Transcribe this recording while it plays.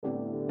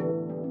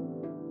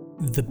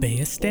The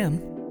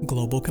BEA-STEM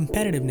Global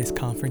Competitiveness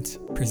Conference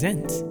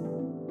presents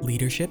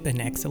Leadership and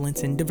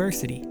Excellence in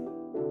Diversity,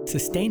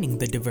 Sustaining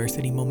the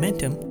Diversity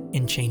Momentum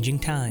in Changing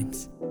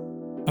Times,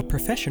 a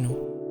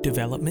professional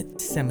development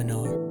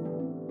seminar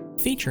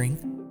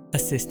featuring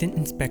Assistant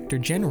Inspector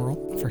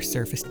General for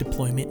Surface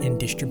Deployment and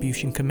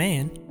Distribution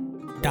Command,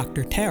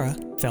 Dr. Tara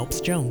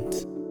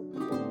Phelps-Jones,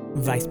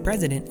 Vice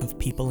President of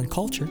People and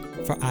Culture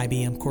for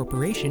IBM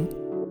Corporation,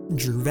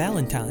 Drew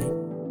Valentine,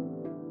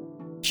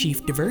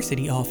 Chief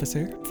Diversity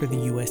Officer for the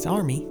U.S.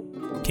 Army,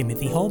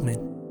 Timothy Holman,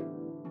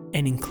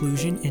 and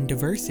Inclusion and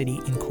Diversity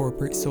in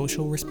Corporate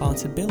Social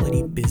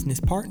Responsibility Business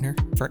Partner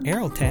for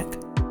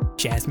Aerotech,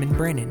 Jasmine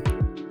Brennan.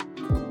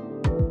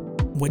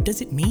 What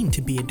does it mean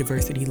to be a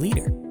diversity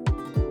leader?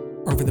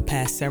 Over the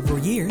past several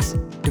years,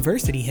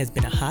 diversity has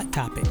been a hot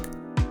topic.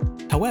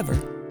 However,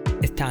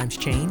 as times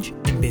change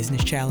and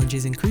business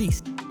challenges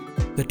increase,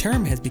 the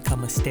term has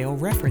become a stale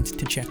reference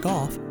to check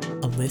off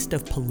a list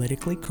of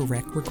politically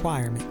correct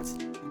requirements.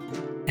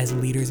 As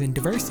leaders in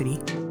diversity,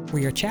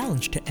 we are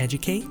challenged to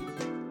educate,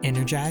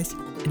 energize,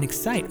 and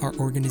excite our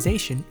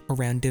organization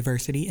around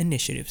diversity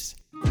initiatives.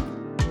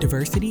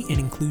 Diversity and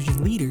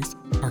inclusion leaders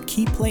are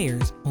key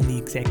players on the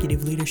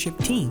executive leadership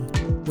team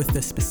with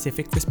the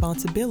specific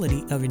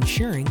responsibility of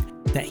ensuring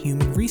that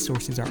human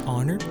resources are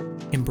honored,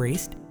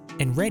 embraced,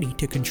 and ready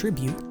to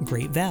contribute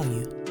great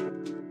value.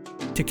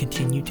 To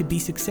continue to be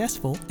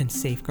successful and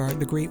safeguard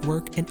the great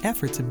work and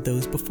efforts of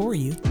those before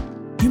you,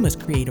 you must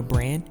create a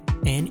brand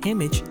and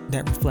image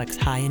that reflects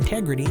high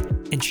integrity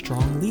and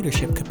strong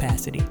leadership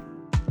capacity.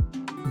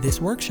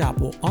 This workshop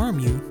will arm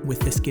you with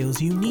the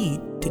skills you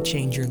need to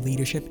change your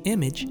leadership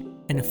image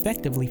and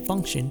effectively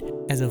function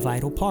as a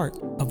vital part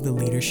of the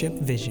leadership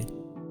vision.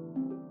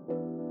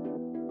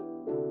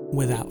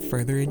 Without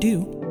further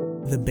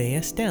ado, the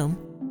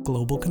BEA-STEM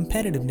Global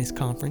Competitiveness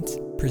Conference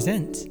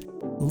presents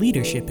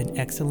Leadership and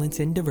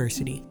Excellence in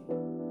Diversity,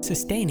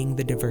 Sustaining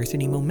the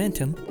Diversity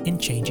Momentum in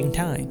Changing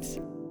Times,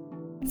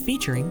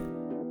 featuring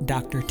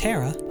Dr.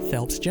 Tara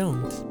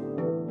Phelps-Jones,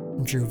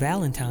 Drew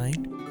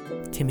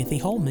Valentine, Timothy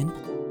Holman,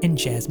 and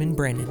Jasmine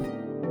Brennan.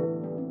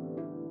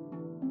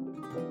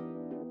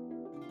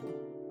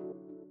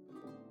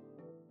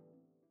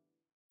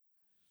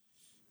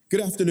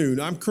 Good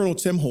afternoon. I'm Colonel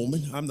Tim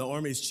Holman. I'm the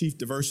Army's Chief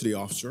Diversity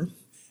Officer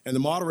and the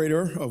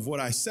moderator of what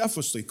I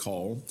selfishly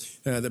call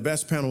the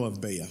best panel of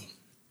BEA,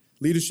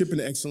 Leadership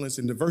and Excellence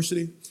in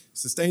Diversity,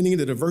 Sustaining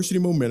the Diversity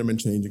Momentum in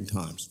Changing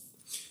Times.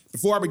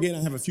 Before I begin,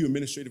 I have a few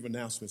administrative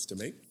announcements to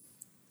make.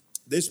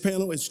 This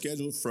panel is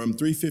scheduled from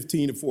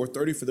 3:15 to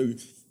 4:30 for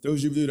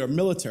those of you that are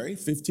military,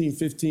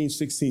 15:15,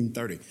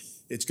 16:30.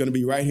 It's going to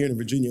be right here in the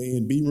Virginia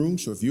A&B room,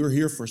 so if you're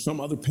here for some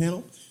other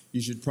panel,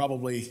 you should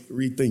probably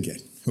rethink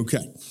it.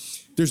 Okay.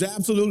 There's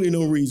absolutely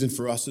no reason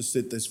for us to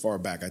sit this far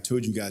back. I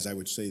told you guys I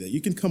would say that.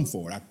 You can come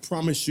forward. I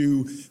promise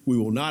you we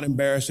will not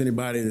embarrass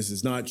anybody. This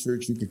is not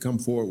church. You can come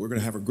forward. We're going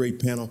to have a great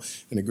panel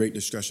and a great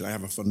discussion. I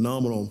have a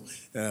phenomenal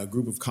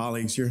group of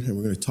colleagues here, and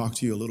we're going to talk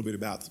to you a little bit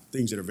about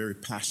things that are very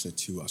passionate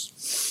to us.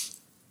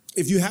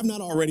 If you have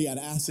not already, I'd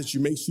ask that you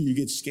make sure you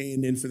get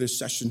scanned in for this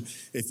session.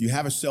 If you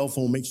have a cell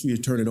phone, make sure you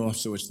turn it off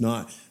so it's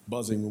not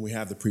buzzing when we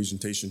have the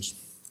presentations.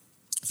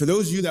 For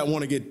those of you that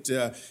want to get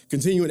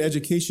continuing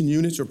education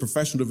units or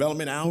professional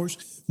development hours,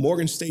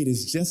 Morgan State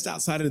is just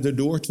outside of the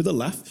door to the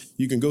left.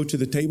 You can go to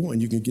the table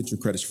and you can get your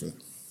credits for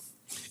that.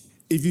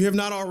 If you have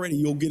not already,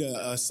 you'll get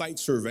a site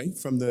survey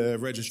from the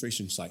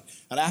registration site.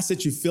 I'd ask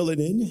that you fill it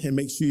in and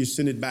make sure you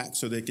send it back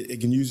so that it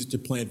can use it to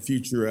plan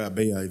future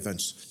BEA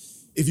events.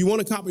 If you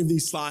want a copy of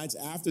these slides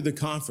after the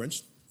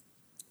conference,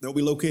 they'll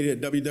be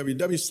located at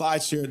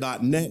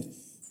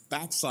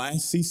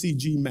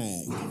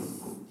www.slideshare.net/CCGMag.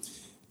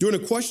 During a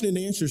question and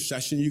answer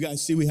session, you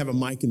guys see we have a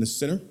mic in the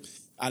center.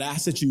 I'd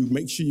ask that you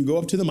make sure you go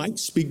up to the mic,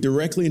 speak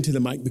directly into the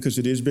mic because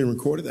it is being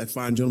recorded. That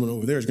fine gentleman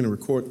over there is going to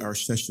record our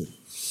session.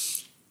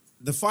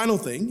 The final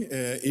thing,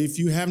 if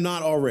you have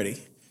not already,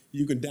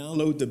 you can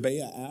download the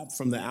BEA app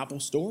from the Apple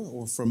Store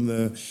or from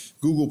the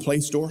Google Play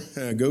Store.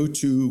 Go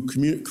to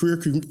Career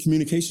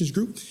Communications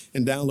Group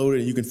and download it,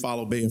 and you can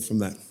follow BEA from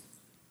that.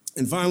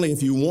 And finally,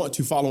 if you want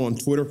to follow on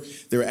Twitter,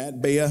 they're at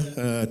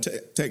BEA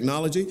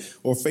Technology,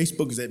 or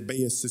Facebook is at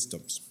BEA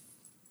Systems.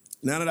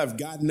 Now that I've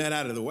gotten that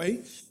out of the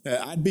way,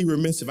 I'd be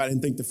remiss if I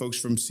didn't thank the folks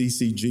from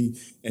CCG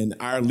and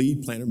our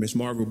lead planner, Ms.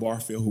 Margaret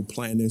Barfield, who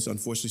planned this.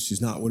 Unfortunately,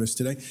 she's not with us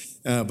today.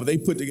 But they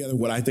put together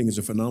what I think is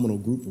a phenomenal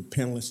group of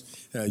panelists.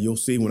 You'll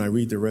see when I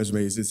read their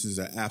resumes, this is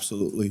an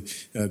absolutely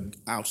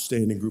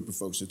outstanding group of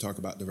folks to talk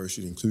about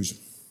diversity and inclusion.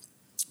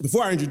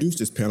 Before I introduce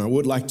this panel, I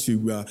would like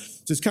to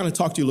just kind of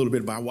talk to you a little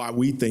bit about why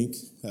we think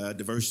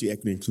diversity,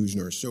 equity, and inclusion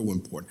are so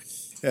important.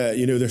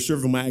 There's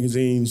several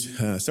magazines,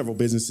 several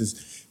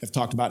businesses have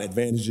talked about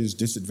advantages,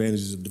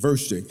 disadvantages of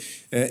diversity.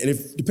 And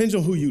it depends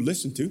on who you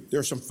listen to.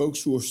 There are some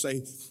folks who will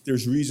say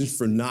there's reasons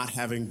for not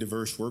having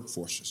diverse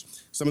workforces.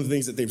 Some of the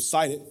things that they've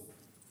cited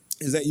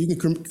is that you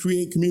can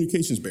create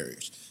communications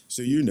barriers.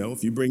 So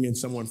if you bring in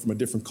someone from a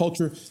different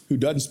culture who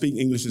doesn't speak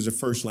English as a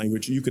first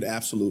language, you could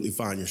absolutely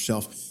find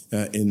yourself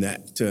in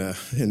that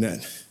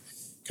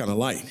kind of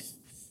light.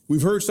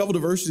 We've heard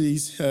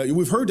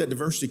that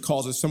diversity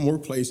causes some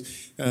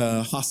workplace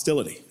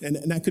hostility, and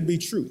that could be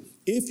true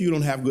if you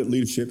don't have good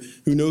leadership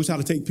who knows how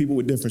to take people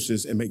with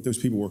differences and make those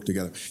people work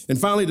together. And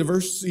finally,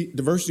 diversity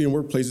in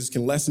workplaces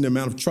can lessen the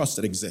amount of trust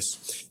that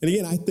exists. And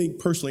again, I think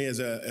personally, as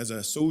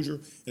a soldier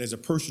and as a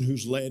person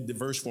who's led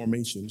diverse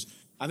formations,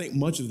 I think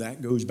much of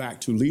that goes back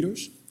to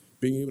leaders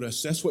being able to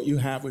assess what you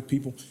have with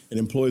people and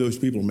employ those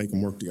people and make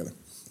them work together.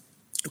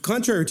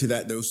 Contrary to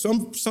that, though,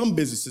 some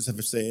businesses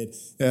have said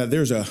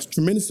there's a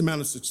tremendous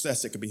amount of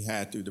success that can be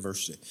had through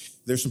diversity.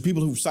 There's some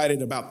people who've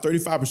cited about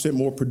 35%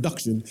 more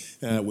production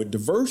with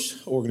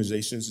diverse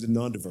organizations than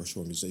non-diverse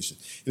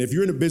organizations. And if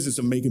you're in the business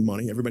of making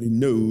money, everybody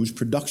knows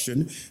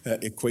production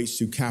equates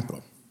to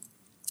capital.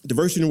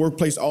 Diversity in the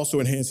workplace also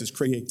enhances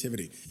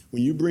creativity.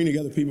 When you bring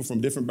together people from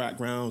different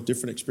backgrounds,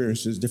 different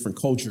experiences, different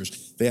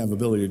cultures, they have the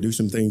ability to do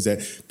some things that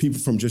people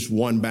from just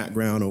one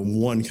background or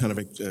one kind of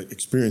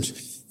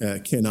experience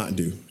cannot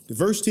do.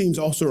 Diverse teams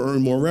also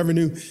earn more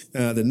revenue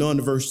than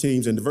non-diverse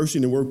teams, and diversity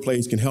in the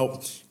workplace can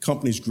help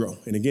companies grow.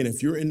 And again,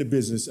 if you're in the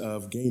business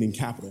of gaining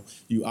capital,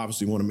 you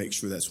obviously want to make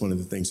sure that's one of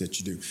the things that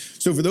you do.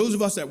 So for those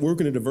of us that work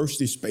in a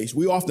diversity space,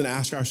 we often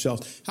ask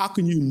ourselves, how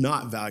can you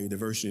not value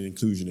diversity and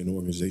inclusion in an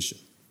organization?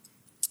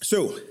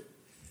 So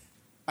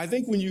I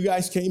think when you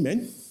guys came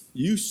in,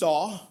 you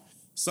saw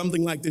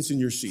something like this in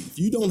your seat. If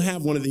you don't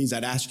have one of these,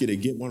 I'd ask you to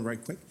get one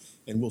right quick,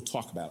 and we'll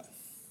talk about it.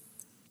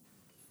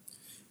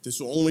 This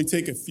will only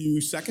take a few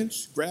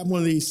seconds. Grab one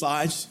of these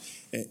slides,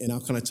 and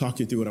I'll kind of talk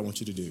you through what I want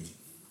you to do.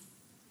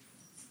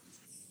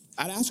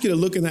 I'd ask you to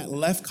look in that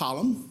left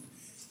column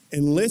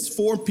and list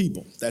 4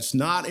 people that's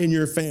not in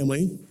your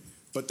family,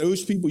 but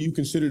those people you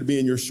consider to be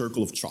in your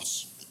circle of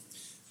trust.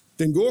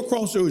 Then go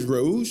across those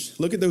rows,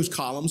 look at those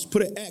columns,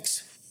 put an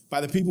X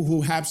by the people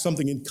who have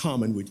something in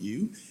common with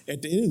you.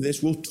 At the end of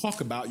this, we'll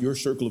talk about your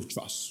circle of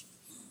trust.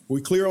 Are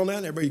we clear on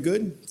that? Everybody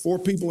good? 4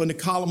 people in the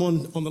column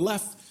on the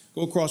left,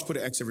 go across, put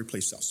an X every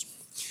place else.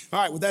 All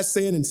right, with that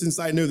said, and since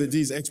I know that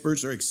these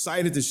experts are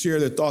excited to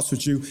share their thoughts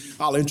with you,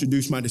 I'll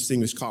introduce my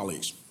distinguished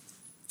colleagues.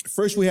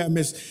 First, we have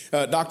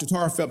Dr.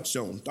 Tara Phelps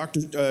Jones.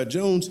 Dr.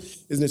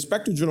 Jones is an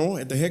Inspector General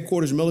at the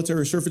Headquarters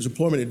Military Surface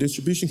Deployment and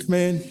Distribution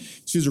Command.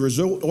 She's a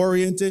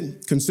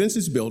result-oriented,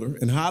 consensus builder,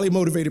 and highly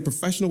motivated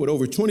professional with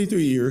over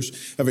 23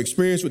 years of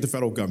experience with the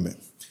federal government.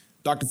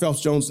 Dr.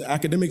 Phelps Jones'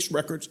 academic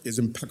record is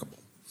impeccable.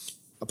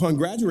 Upon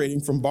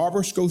graduating from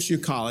Barbara Scotia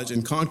College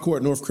in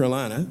Concord, North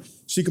Carolina,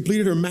 she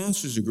completed her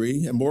master's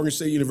degree at Morgan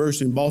State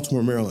University in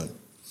Baltimore, Maryland.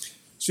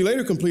 She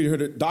later completed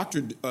her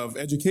doctorate of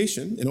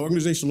education in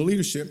organizational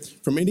leadership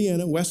from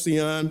Indiana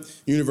Wesleyan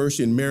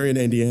University in Marion,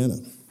 Indiana.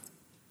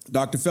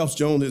 Dr. Phelps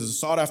Jones is a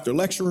sought-after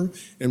lecturer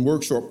and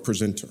workshop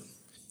presenter.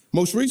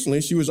 Most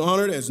recently, she was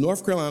honored as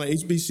North Carolina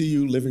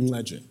HBCU Living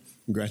Legend.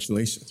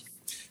 Congratulations.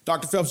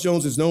 Dr. Phelps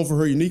Jones is known for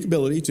her unique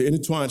ability to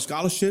intertwine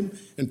scholarship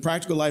and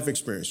practical life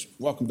experience.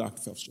 Welcome, Dr.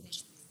 Phelps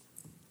Jones.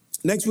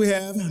 Next, we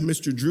have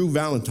Mr. Drew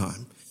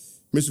Valentine.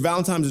 Mr.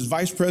 Valentine is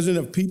Vice President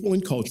of People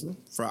and Culture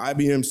for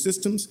IBM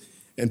Systems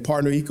and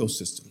Partner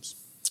Ecosystems.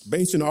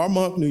 Based in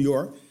Armonk, New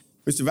York,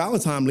 Mr.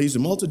 Valentine leads a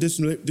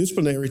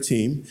multidisciplinary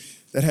team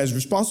that has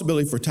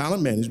responsibility for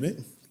talent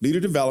management, leader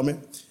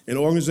development, and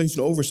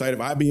organizational oversight of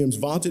IBM's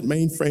vaunted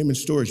mainframe and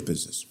storage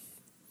business.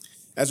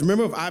 As a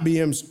member of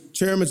IBM's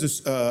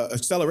Chairman's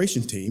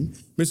Acceleration Team,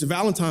 Mr.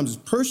 Valentine is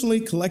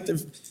personally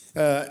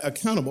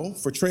accountable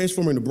for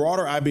transforming the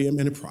broader IBM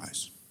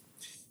enterprise.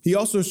 He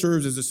also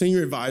serves as a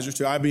senior advisor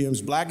to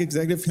IBM's Black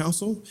Executive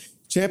Council,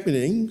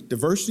 championing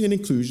diversity and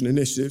inclusion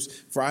initiatives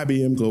for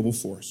IBM Global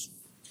Force.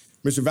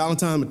 Mr.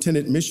 Valentine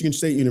attended Michigan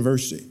State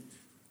University,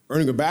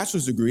 earning a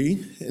bachelor's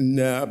degree in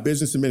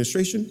business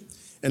administration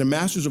and a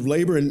master's of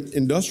labor and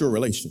industrial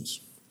relations.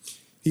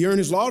 He earned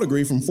his law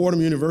degree from Fordham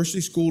University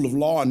School of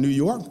Law in New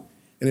York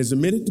and is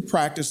admitted to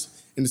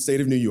practice in the state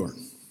of New York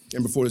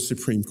and before the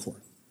Supreme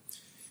Court.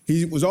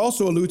 He was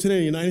also a lieutenant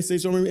in the United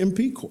States Army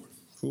MP Corps.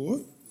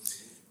 Cool.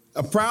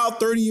 A proud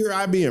 30-year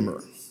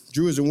IBMer,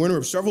 Drew is a winner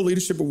of several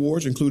leadership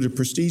awards, including the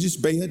prestigious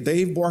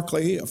Dave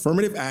Barclay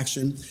Affirmative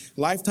Action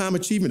Lifetime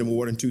Achievement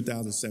Award in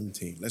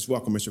 2017. Let's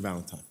welcome Mr.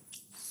 Valentine.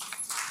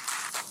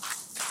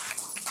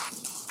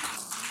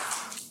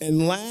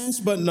 And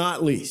last but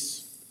not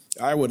least,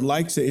 I would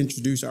like to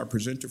introduce our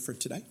presenter for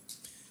today,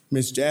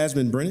 Ms.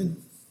 Jasmine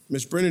Brennan.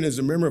 Ms. Brennan is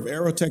a member of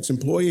Aerotech's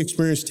Employee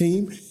Experience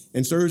Team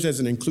and serves as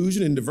an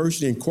Inclusion and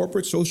Diversity and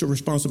Corporate Social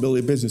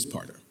Responsibility Business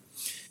Partner.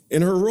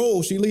 In her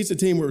role, she leads a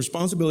team with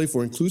responsibility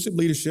for inclusive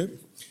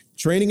leadership,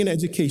 training and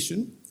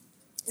education,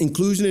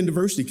 Inclusion and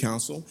Diversity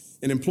Council,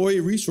 and Employee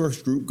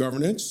Resource Group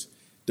governance,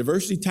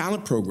 diversity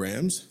talent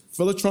programs,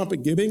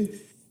 philanthropic giving,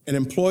 and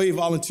employee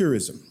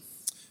volunteerism.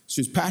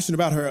 She's passionate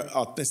about her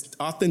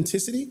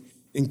authenticity,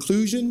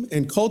 inclusion,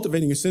 and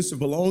cultivating a sense of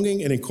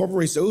belonging, and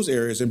incorporates those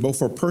areas in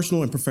both her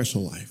personal and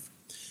professional life.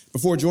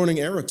 Before joining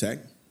Aerotech,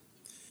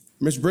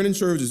 Ms. Brennan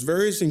served as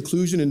various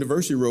inclusion and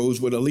diversity roles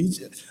with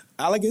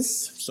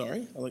Allegis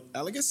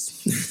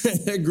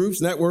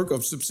Group's network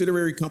of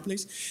subsidiary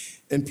companies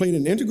and played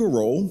an integral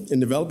role in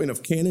development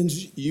of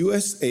Canon's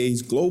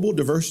USA's Global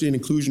Diversity and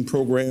Inclusion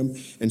Program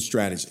and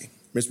Strategy.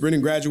 Ms.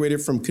 Brennan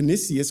graduated from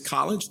Canisius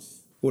College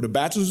with a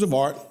Bachelor's of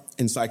Art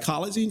in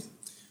Psychology,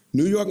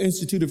 New York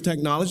Institute of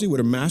Technology with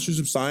a Master's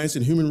of Science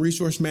in Human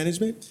Resource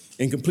Management,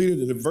 and completed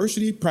a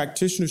Diversity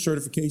Practitioner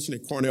Certification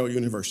at Cornell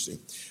University.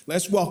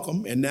 Let's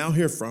welcome and now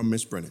hear from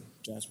Ms. Brennan.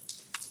 Jasmine.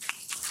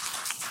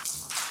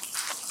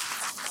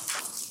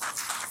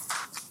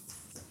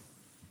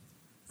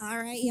 All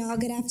right, y'all,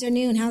 good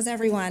afternoon. How's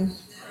everyone?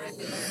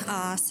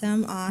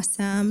 Awesome.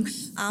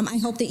 I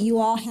hope that you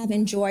all have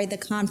enjoyed the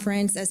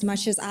conference as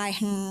much as I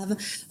have.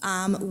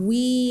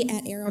 We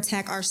at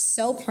Aerotech are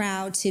so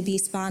proud to be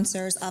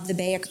sponsors of the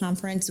BEA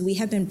Conference. We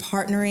have been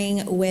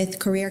partnering with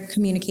Career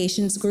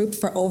Communications Group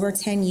for over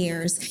 10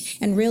 years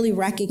and really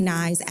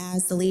recognize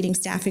as the leading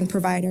staffing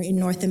provider in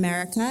North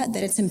America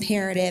that it's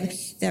imperative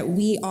that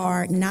we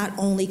are not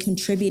only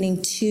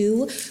contributing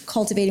to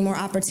cultivating more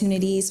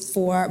opportunities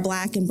for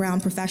Black and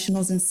brown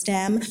professionals in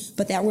STEM,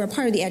 but that we're a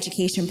part of the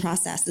education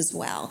process as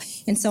well.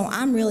 And so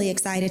I'm really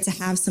excited to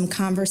have some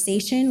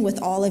conversation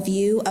with all of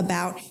you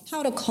about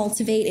how to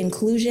cultivate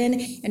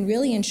inclusion and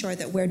really ensure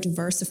that we're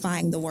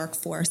diversifying the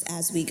workforce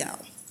as we go.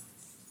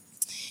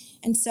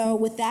 And so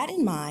with that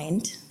in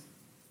mind,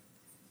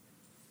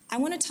 I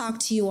want to talk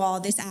to you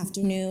all this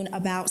afternoon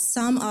about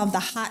some of the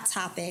hot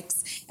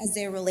topics as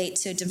they relate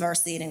to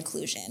diversity and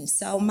inclusion.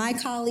 So my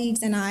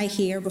colleagues and I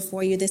here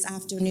before you this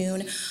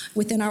afternoon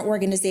within our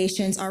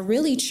organizations are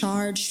really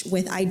charged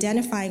with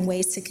identifying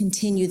ways to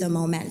continue the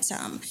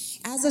momentum.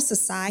 As a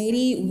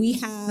society, we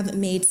have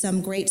made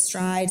some great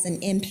strides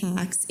and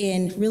impacts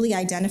in really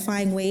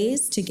identifying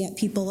ways to get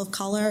people of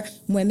color,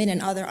 women,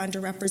 and other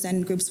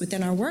underrepresented groups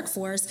within our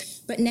workforce.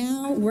 But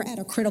now we're at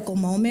a critical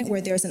moment where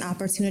there's an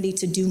opportunity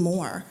to do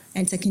more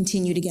and to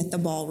continue to get the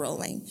ball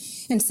rolling.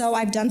 And so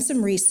I've done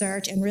some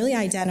research and really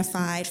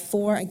identified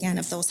 4, again,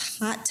 of those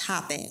hot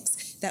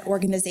topics that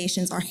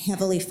organizations are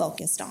heavily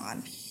focused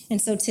on.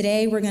 And so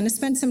today we're going to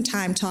spend some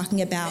time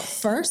talking about,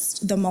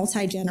 first, the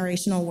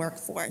multi-generational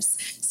workforce.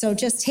 So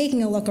just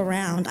taking a look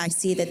around, I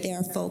see that there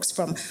are folks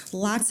from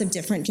lots of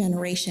different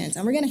generations.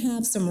 And we're going to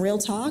have some real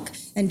talk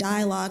and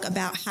dialogue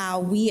about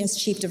how we as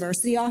Chief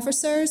Diversity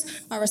Officers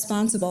are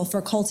responsible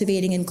for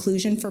cultivating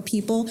inclusion for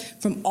people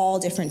from all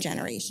different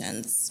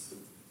generations.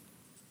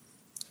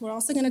 We're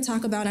also going to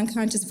talk about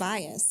unconscious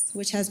bias,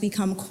 which has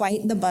become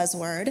quite the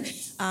buzzword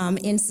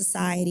in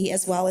society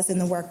as well as in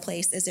the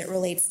workplace as it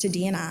relates to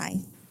D&I.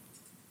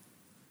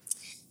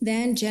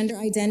 Then gender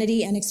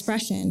identity and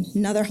expression,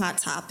 another hot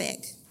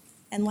topic.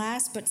 And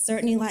last but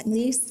certainly not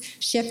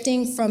least,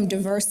 shifting from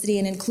diversity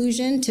and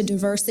inclusion to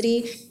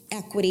diversity,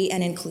 equity,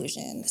 and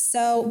inclusion.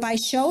 So by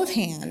show of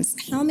hands,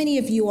 how many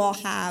of you all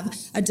have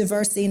a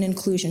diversity and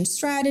inclusion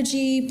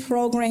strategy,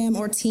 program,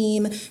 or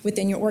team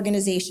within your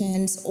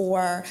organizations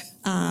or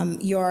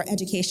your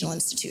educational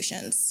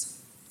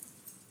institutions?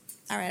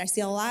 All right, I see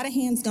a lot of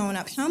hands going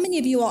up. How many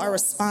of you all are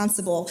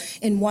responsible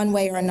in one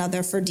way or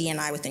another for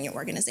D&I within your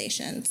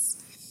organizations?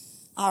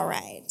 All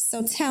right,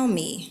 so tell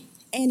me,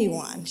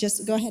 anyone,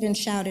 just go ahead and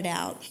shout it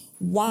out.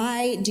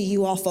 Why do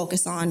you all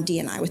focus on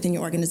D&I within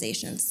your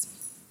organizations?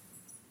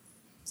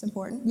 It's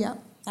important, yep,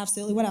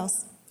 absolutely. What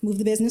else? Move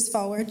the business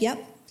forward,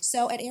 yep.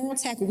 So at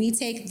Aerotech, we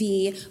take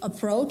the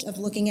approach of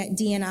looking at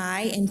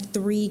D&I in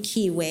 3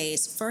 key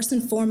ways. First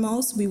and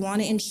foremost, we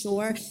want to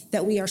ensure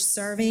that we are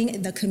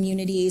serving the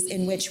communities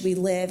in which we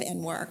live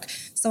and work.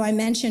 So I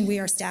mentioned we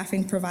are a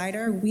staffing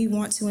provider. We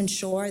want to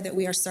ensure that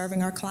we are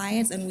serving our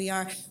clients and we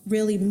are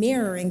really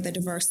mirroring the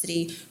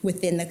diversity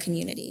within the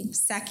community.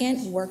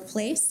 Second,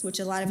 workplace, which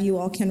a lot of you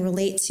all can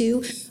relate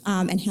to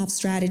and have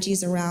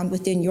strategies around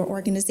within your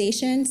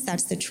organizations.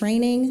 That's the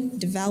training,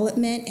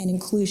 development, and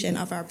inclusion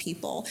of our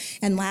people.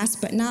 And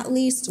last but not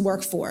least,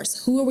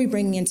 workforce. Who are we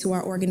bringing into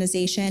our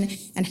organization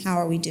and how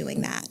are we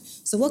doing that?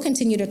 So we'll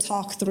continue to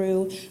talk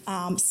through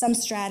some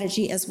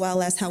strategy as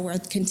well as how we're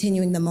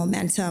continuing the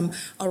momentum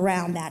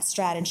around that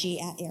strategy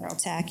at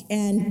Aerotech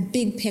and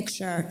big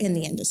picture in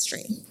the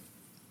industry.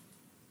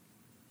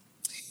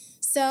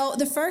 So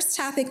the first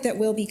topic that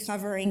we'll be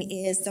covering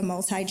is the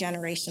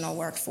multi-generational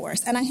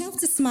workforce. And I have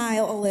to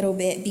smile a little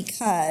bit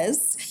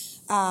because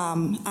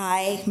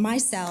I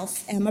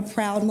myself am a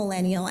proud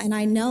millennial, and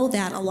I know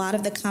that a lot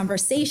of the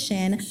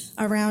conversation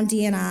around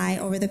D&I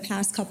over the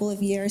past couple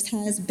of years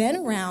has been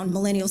around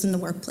millennials in the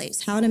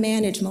workplace, how to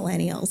manage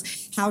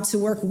millennials, how to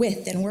work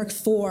with and work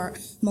for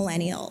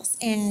millennials.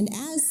 And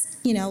as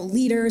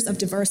leaders of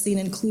diversity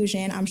and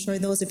inclusion, I'm sure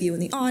those of you in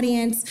the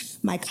audience,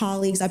 my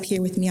colleagues up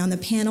here with me on the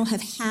panel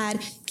have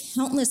had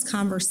countless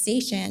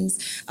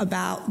conversations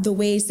about the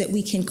ways that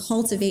we can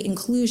cultivate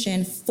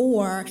inclusion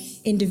for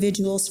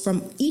individuals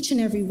from each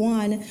and every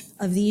one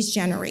of these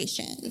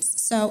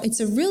generations. So it's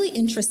a really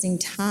interesting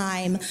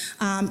time,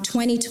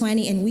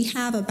 2020, and we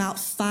have about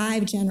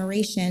 5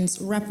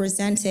 generations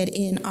represented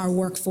in our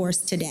workforce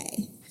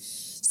today.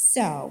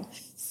 So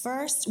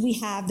first, we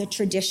have the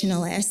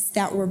traditionalists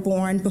that were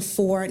born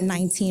before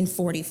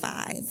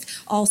 1945,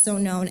 also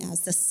known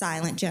as the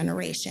silent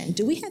generation.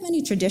 Do we have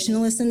any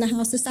traditionalists in the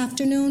house this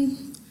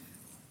afternoon?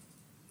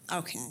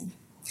 Okay.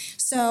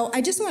 So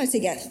I just wanted to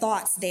get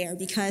thoughts there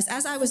because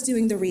as I was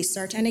doing the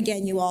research, and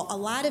again, you all, a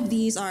lot of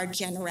these are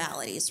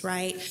generalities,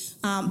 right?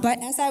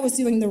 But as I was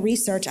doing the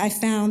research, I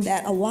found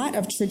that a lot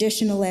of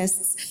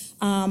traditionalists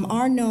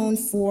are known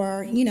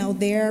for,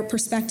 their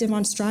perspective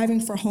on striving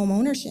for home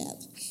ownership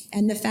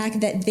and the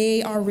fact that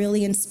they are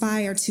really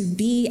inspired to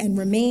be and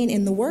remain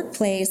in the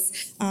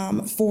workplace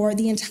for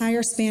the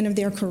entire span of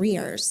their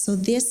careers. So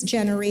this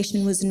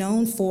generation was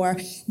known for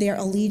their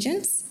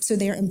allegiance to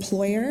their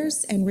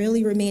employers and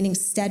really remaining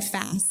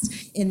steadfast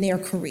in their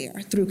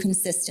career through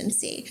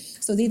consistency.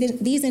 So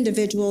these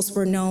individuals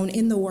were known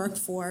in the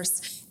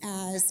workforce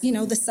as,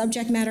 the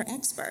subject matter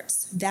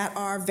experts that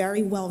are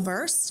very well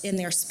versed in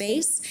their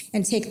space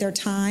and take their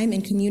time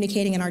in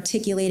communicating and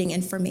articulating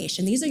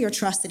information. These are your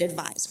trusted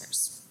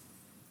advisors.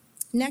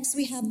 Next,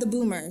 we have the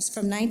boomers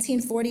from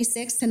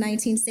 1946 to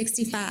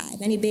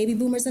 1965. Any baby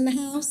boomers in the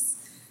house?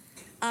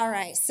 All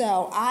right,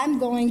 so I'm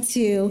going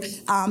to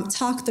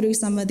talk through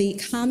some of the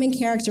common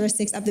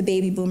characteristics of the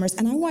baby boomers,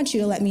 and I want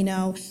you to let me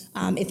know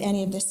if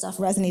any of this stuff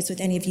resonates with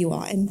any of you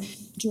all. And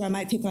Drew, I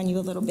might pick on you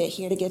a little bit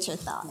here to get your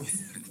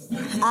thoughts.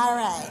 All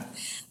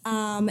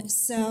right,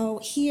 so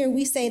here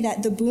we say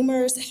that the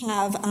boomers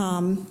have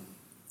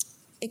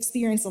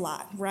experienced a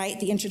lot, right?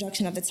 The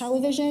introduction of the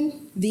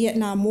television,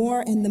 Vietnam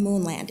War, and the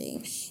moon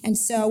landing. And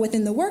so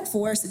within the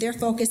workforce, their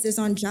focus is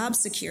on job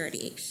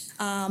security.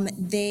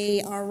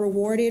 They are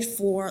rewarded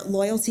for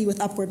loyalty with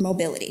upward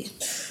mobility.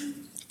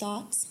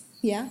 Thoughts?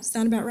 Yeah,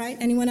 sound about right?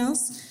 Anyone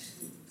else?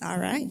 All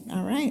right.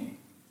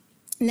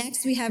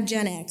 Next, we have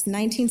Gen X,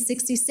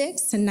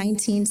 1966 to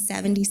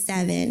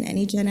 1977.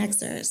 Any Gen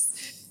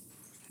Xers?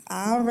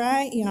 All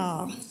right,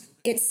 y'all.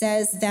 It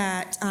says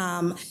that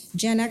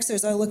Gen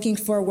Xers are looking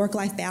for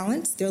work-life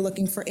balance, they're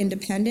looking for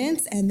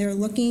independence, and they're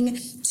looking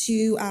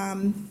to,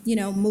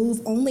 move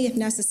only if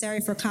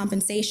necessary for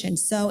compensation.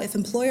 So if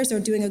employers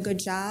are doing a good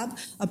job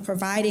of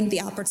providing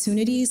the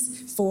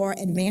opportunities for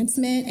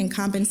advancement and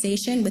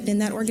compensation within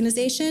that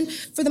organization,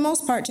 for the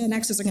most part, Gen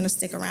Xers are going to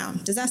stick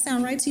around. Does that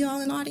sound right to you all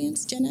in the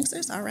audience, Gen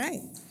Xers? All right.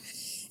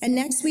 And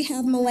next we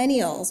have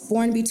millennials,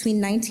 born between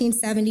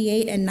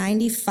 1978 and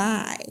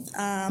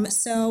 95.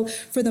 So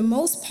for the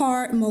most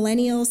part,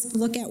 millennials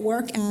look at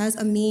work as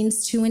a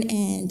means to an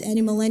end.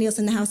 Any millennials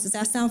in the house, does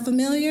that sound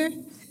familiar?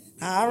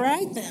 All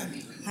right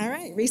then. All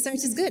right,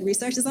 research is good.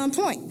 Research is on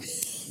point.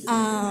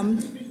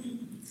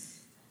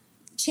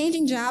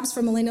 Changing jobs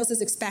for millennials is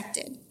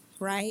expected,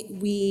 right?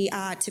 We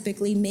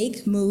typically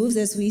make moves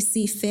as we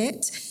see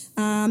fit.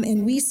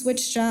 And we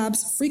switch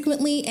jobs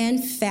frequently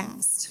and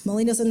fast.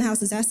 Millennials in the house,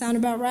 does that sound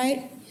about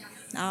right? Yeah.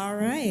 All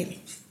right.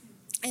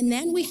 And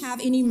then we have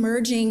an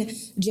emerging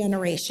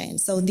generation.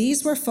 So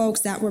these were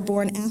folks that were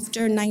born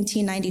after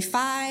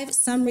 1995.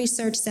 Some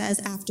research says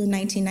after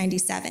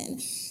 1997.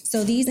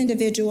 So these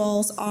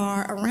individuals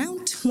are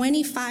around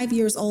 25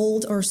 years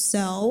old or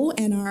so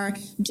and are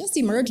just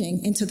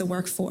emerging into the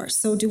workforce.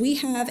 So do we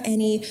have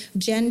any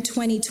Gen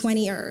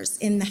 2020ers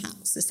in the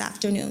house this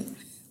afternoon?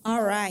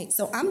 All right,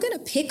 so I'm going to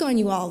pick on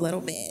you all a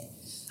little bit.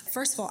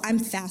 First of all, I'm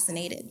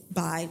fascinated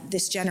by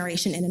this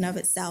generation in and of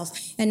itself,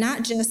 and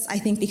not just, I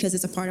think, because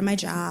it's a part of my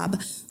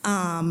job,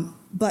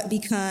 but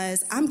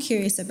because I'm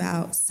curious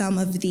about some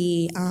of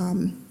the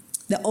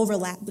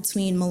overlap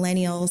between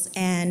millennials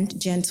and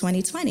Gen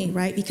 2020,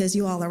 right? Because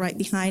you all are right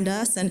behind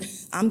us, and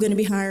I'm going to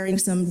be hiring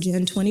some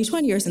Gen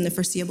 2020ers in the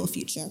foreseeable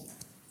future.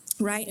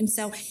 Right? And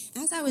so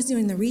as I was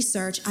doing the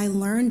research, I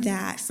learned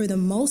that for the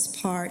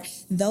most part,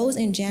 those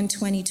in Gen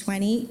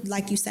 2020,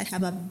 like you said,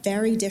 have a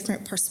very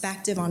different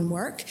perspective on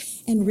work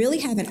and really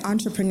have an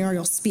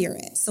entrepreneurial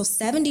spirit. So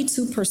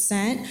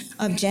 72%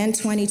 of Gen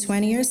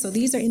 2020ers, so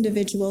these are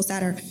individuals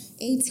that are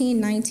 18,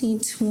 19,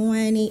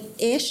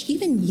 20-ish,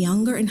 even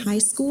younger in high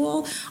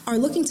school, are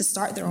looking to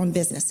start their own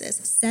businesses.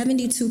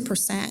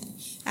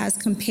 72% as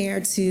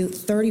compared to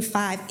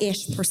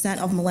 35-ish%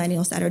 of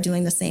millennials that are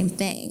doing the same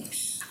thing.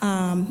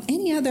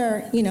 Any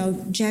other,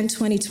 Gen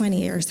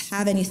 2020ers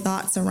have any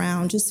thoughts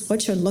around just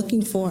what you're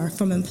looking for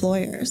from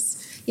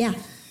employers? Yeah.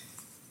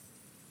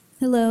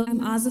 Hello, I'm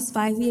Azza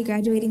Spivey, a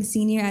graduating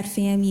senior at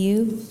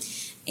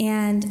FAMU.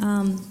 And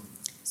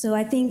so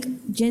I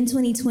think Gen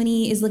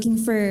 2020 is looking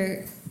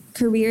for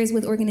careers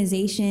with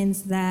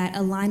organizations that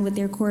align with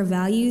their core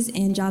values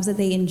and jobs that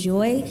they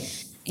enjoy.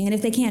 And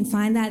if they can't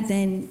find that,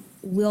 then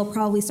we'll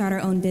probably start our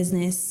own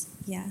business.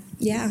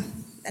 Yeah.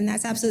 And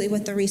that's absolutely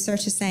what the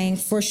research is saying,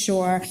 for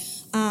sure.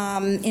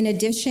 In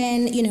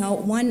addition,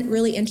 one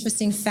really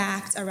interesting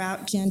fact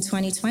about Gen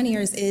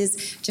 2020ers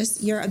is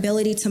just your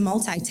ability to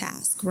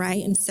multitask,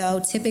 right? And so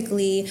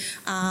typically,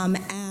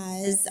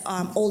 as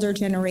older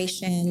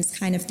generations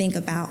kind of think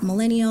about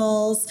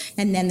millennials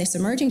and then this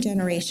emerging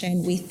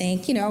generation, we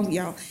think,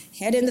 your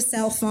head in the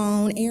cell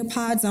phone,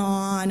 AirPods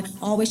on,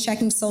 always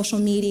checking social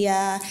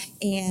media,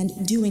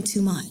 and doing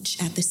too much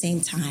at the same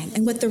time.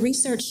 And what the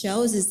research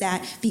shows is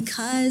that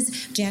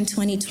because Gen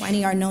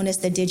 2020 are known as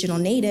the digital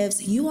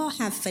natives, you all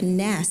have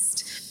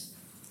finessed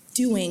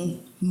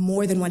doing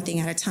more than one thing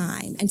at a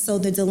time. And so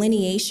the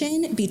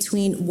delineation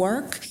between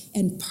work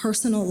and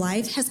personal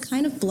life has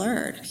kind of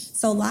blurred.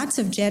 So lots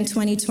of Gen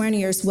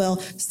 2020ers will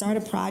start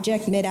a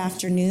project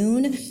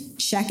mid-afternoon,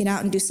 check it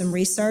out and do some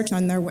research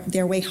on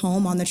their way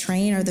home on the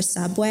train or the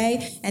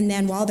subway, and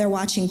then while they're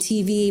watching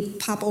TV,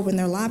 pop open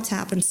their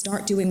laptop and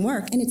start doing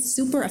work. And it's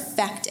super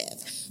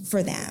effective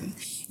for them.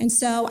 And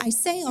so I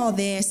say all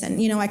this, and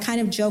I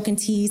kind of joke and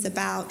tease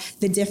about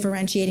the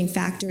differentiating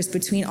factors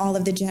between all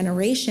of the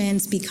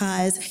generations,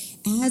 because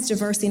as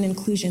diversity and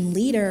inclusion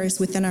leaders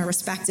within our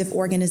respective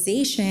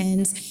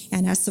organizations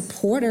and as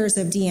supporters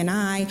of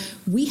D&I,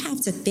 we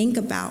have to think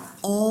about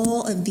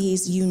all of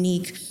these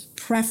unique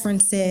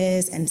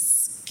preferences and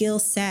skill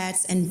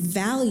sets and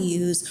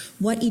values,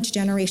 what each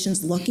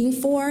generation's looking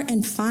for,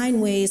 and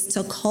find ways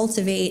to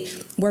cultivate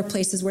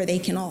workplaces where they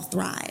can all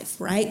thrive,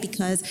 right?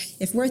 Because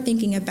if we're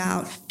thinking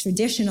about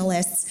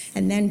traditionalists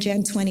and then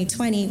Gen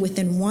 2020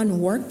 within one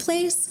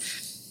workplace,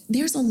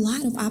 there's a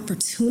lot of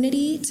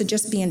opportunity to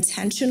just be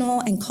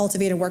intentional and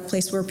cultivate a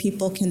workplace where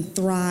people can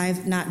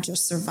thrive, not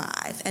just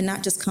survive, and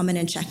not just come in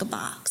and check a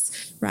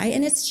box, right?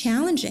 And it's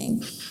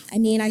challenging.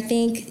 I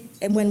think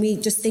when we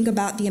just think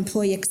about the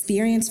employee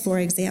experience, for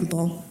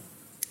example,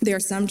 there are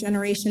some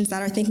generations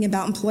that are thinking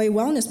about employee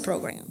wellness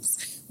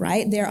programs,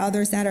 right? There are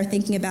others that are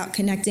thinking about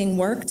connecting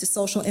work to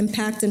social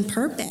impact and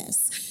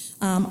purpose.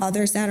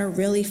 Others that are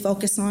really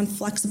focused on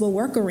flexible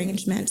work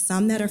arrangements,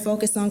 some that are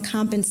focused on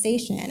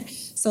compensation.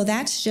 So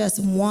that's just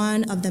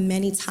one of the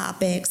many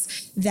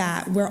topics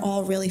that we're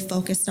all really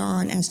focused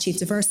on as chief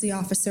diversity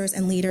officers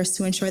and leaders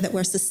to ensure that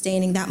we're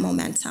sustaining that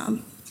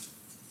momentum.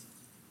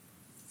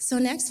 So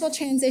next we'll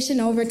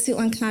transition over to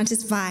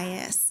unconscious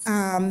bias.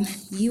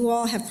 You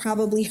all have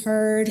probably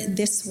heard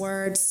this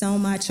word so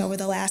much over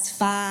the last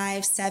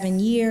 5-7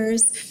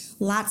 years.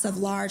 Lots of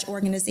large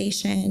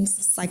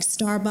organizations like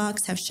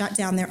Starbucks have shut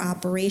down their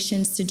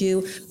operations to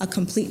do a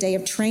complete day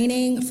of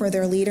training for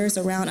their leaders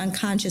around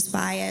unconscious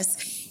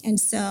bias. And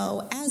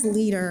so as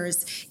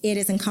leaders, it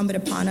is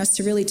incumbent upon us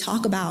to really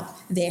talk about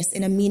this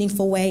in a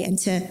meaningful way and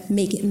to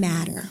make it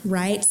matter,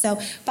 right? So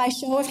by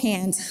show of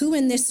hands, who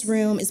in this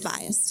room is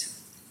biased?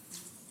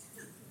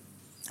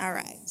 All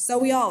right, so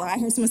we all are. I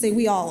heard someone say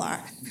we all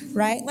are,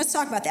 right? Let's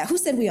talk about that. Who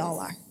said we all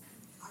are?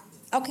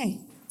 Okay,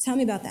 tell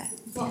me about that.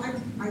 Well,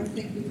 I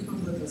think we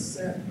come with a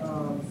set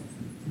of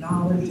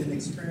knowledge and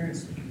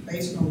experience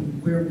based on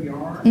where we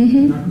are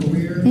in our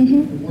career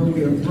and where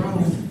we have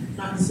grown.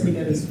 Not to say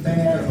that it's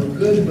bad or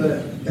good,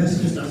 but that's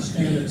just our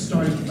standard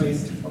starting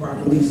place of our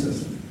belief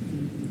system.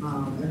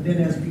 And then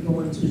as we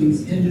go into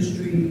these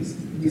industries,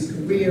 these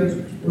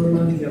careers, we're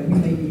learning that we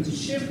may need to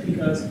shift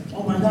because,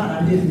 oh my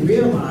God, I didn't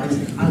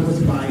realize I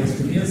was biased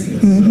against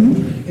this.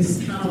 So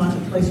it's kind of like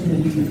a place where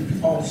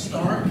we all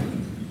start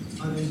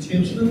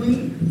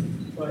unintentionally,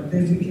 but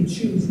then we can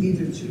choose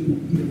either to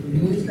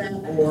remove that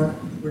or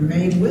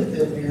remain with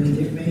it, and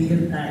it may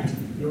impact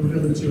your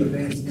ability to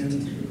advance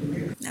in your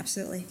career.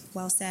 Absolutely,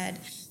 well said.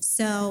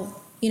 So,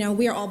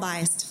 we are all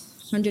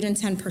biased,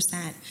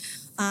 110%.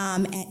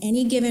 At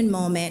any given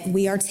moment,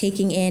 we are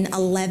taking in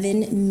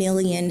 11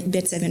 million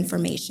bits of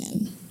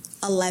information,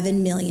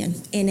 11 million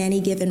in any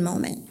given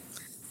moment.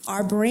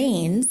 Our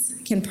brains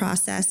can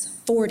process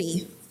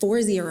 40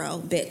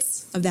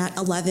 bits of that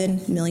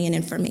 11 million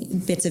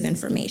bits of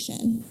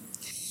information.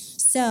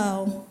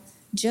 So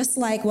just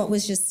like what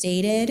was just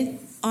stated,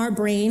 our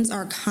brains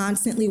are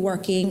constantly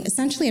working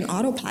essentially in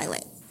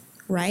autopilot.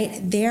 Right?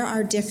 There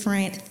are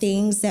different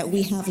things that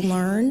we have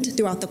learned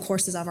throughout the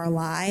courses of our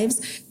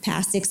lives,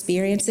 past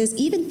experiences,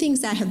 even things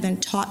that have been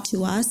taught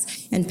to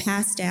us and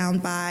passed down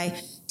by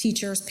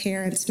teachers,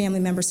 parents, family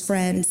members,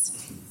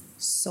 friends,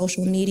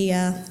 social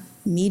media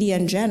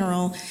in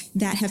general,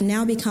 that have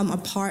now become a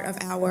part of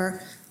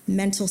our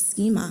mental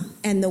schema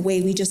and the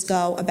way we just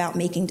go about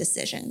making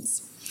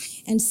decisions.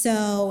 And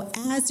so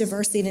as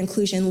diversity and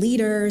inclusion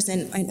leaders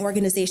and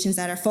organizations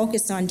that are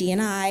focused on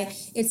D&I,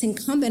 it's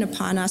incumbent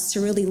upon us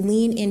to really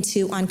lean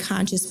into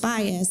unconscious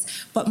bias,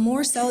 but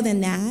more so than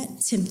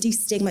that, to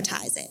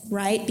destigmatize it,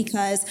 right?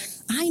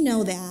 Because I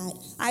know that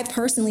I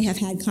personally have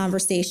had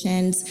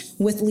conversations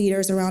with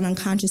leaders around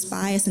unconscious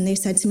bias, and they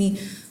said to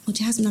me, well,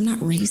 Jasmine, I'm not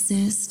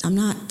racist, I'm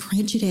not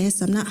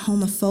prejudiced, I'm not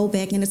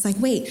homophobic. And it's like,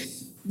 wait,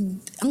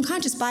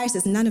 unconscious bias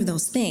is none of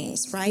those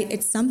things, right?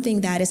 It's something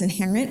that is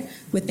inherent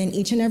within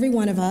each and every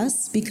one of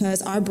us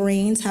because our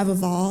brains have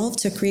evolved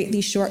to create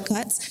these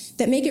shortcuts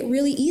that make it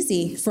really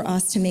easy for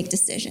us to make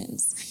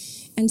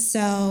decisions. And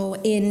so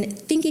in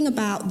thinking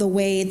about the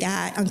way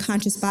that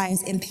unconscious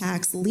bias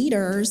impacts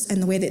leaders and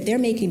the way that they're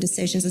making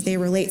decisions as they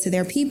relate to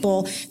their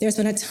people, there's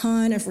been a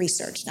ton of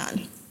research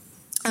done.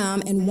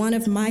 And one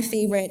of my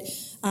favorite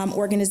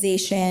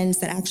organizations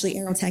that actually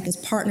Aerotech is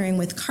partnering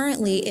with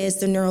currently is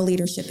the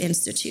Neuroleadership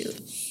Institute.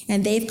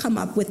 And they've come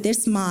up with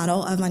this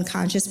model of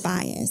unconscious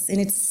bias, and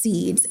it's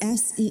SEEDS,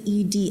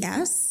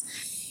 S-E-E-D-S.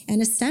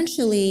 And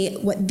essentially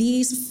what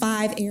these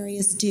 5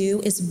 areas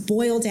do is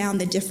boil down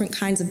the different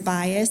kinds of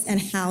bias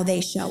and how they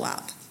show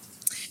up.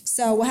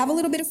 So we'll have a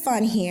little bit of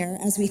fun here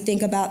as we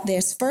think about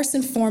this. First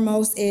and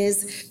foremost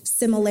is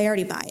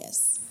similarity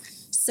bias.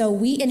 So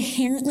we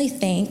inherently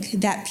think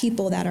that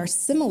people that are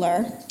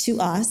similar to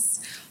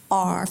us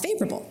are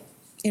favorable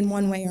in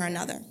one way or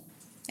another.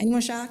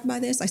 Anyone shocked by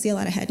this? I see a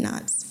lot of head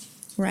nods,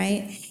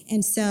 right?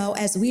 And so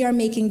as we are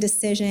making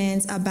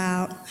decisions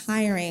about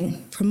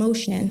hiring,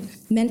 promotion,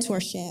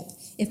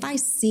 mentorship, if I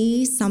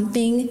see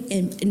something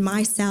in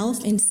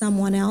myself, in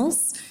someone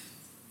else,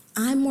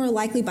 I'm more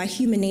likely by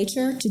human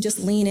nature to just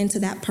lean into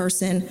that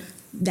person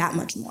that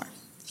much more.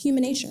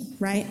 Human nature,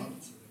 right?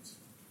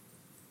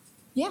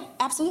 Yeah,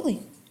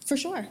 absolutely. For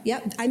sure.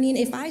 Yep. I mean,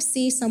 if I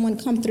see someone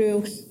come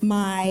through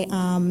my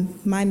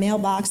my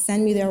mailbox,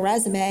 send me their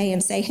resume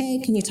and say, hey,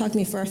 can you talk to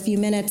me for a few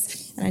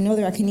minutes? And I know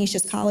they're a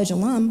Canisius College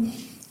alum,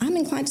 I'm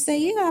inclined to say,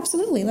 yeah,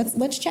 absolutely.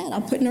 Let's chat.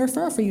 I'll put in a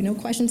referral for you. No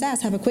questions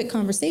asked. Have a quick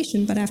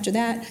conversation. But after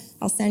that,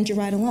 I'll send you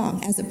right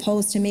along, as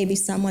opposed to maybe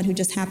someone who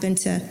just happened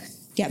to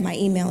get my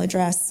email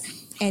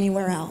address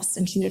anywhere else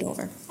and shoot it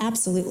over.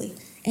 Absolutely.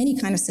 Any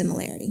kind of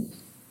similarity.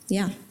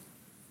 Yeah.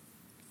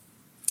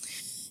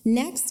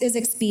 Next is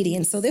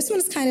expedience. So this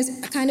one's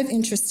kind of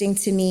interesting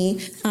to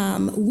me.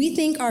 We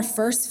think our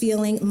first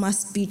feeling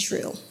must be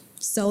true.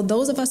 So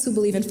those of us who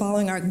believe in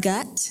following our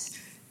gut,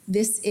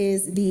 this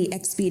is the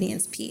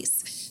expedience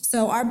piece.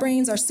 So our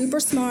brains are super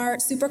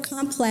smart, super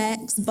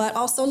complex, but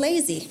also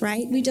lazy,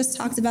 right? We just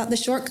talked about the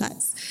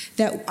shortcuts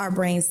that our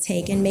brains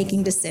take in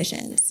making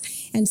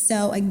decisions. And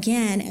so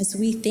again, as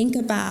we think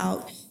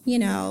about,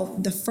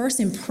 the first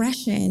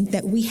impression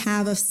that we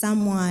have of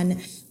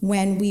someone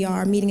when we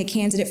are meeting a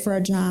candidate for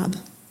a job,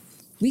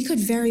 we could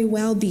very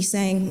well be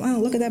saying, wow,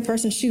 look at that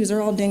person's shoes,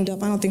 they're all dinged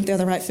up. I don't think they're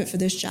the right fit for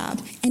this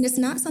job. And it's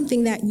not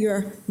something that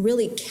you're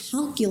really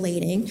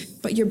calculating,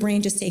 but your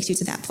brain just takes you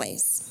to that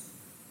place.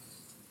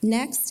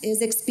 Next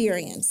is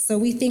experience. So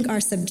we think our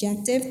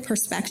subjective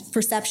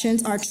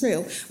perceptions are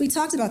true. We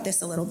talked about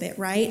this a little bit,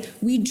 right?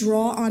 We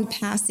draw on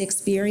past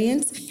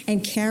experience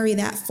and carry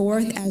that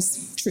forth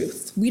as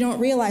truth. We don't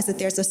realize that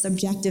there's a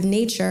subjective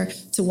nature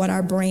to what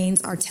our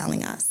brains are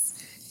telling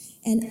us.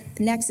 And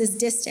next is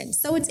distance.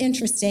 So it's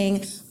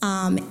interesting,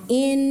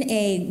 in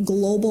a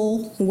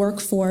global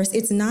workforce,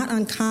 it's not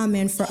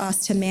uncommon for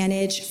us to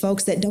manage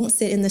folks that don't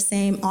sit in the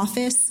same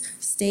office,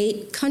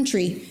 state,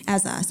 country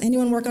as us.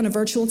 Anyone work on a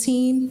virtual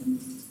team?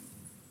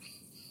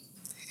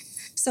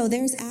 So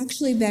there's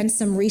actually been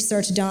some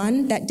research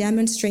done that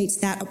demonstrates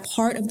that a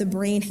part of the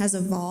brain has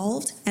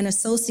evolved and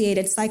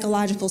associated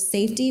psychological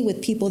safety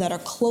with people that are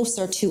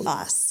closer to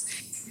us.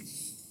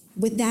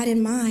 With that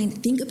in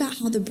mind, think about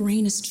how the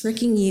brain is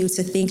tricking you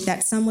to think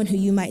that someone who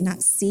you might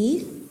not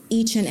see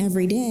each and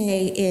every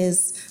day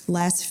is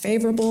less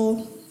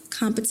favorable,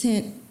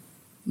 competent,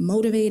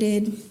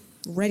 motivated,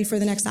 ready for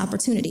the next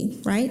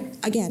opportunity, right?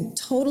 Again,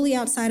 totally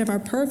outside of our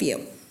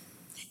purview.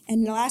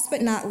 And last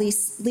but not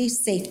least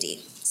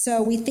safety.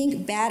 So we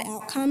think bad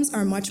outcomes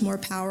are much more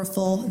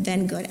powerful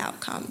than good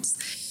outcomes.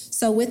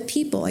 So with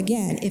people,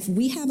 again, if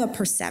we have a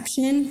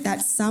perception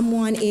that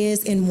someone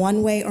is in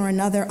one way or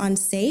another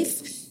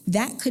unsafe,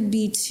 that could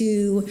be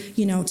to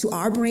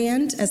our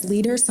brand as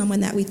leaders, someone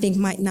that we think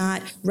might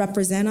not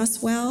represent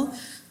us well.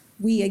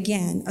 We,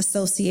 again,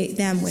 associate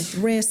them with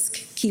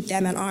risk, keep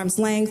them at arm's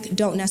length,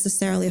 don't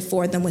necessarily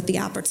afford them with the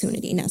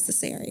opportunity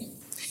necessary.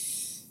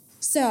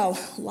 So,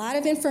 a lot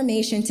of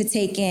information to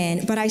take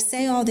in, but I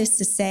say all this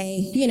to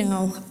say,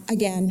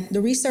 again,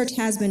 the research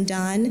has been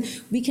done.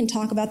 We can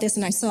talk about this,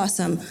 and I saw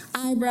some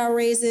eyebrow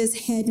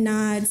raises, head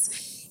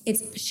nods.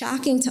 It's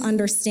shocking to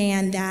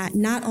understand that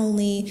not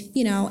only,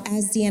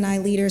 as D&I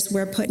leaders,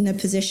 we're put in a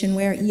position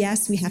where,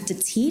 yes, we have to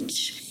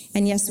teach,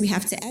 and yes, we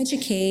have to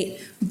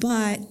educate,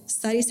 but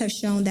studies have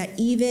shown that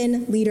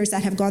even leaders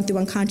that have gone through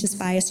unconscious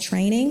bias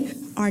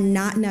training are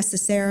not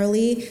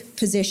necessarily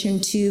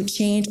positioned to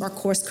change or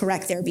course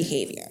correct their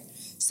behavior.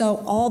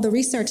 So all the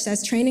research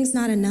says training's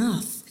not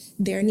enough.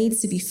 There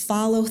needs to be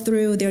follow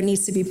through, there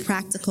needs to be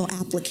practical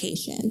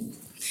application.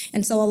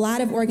 And so a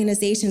lot of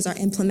organizations are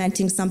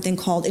implementing something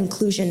called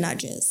inclusion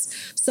nudges.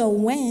 So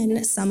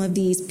when some of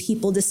these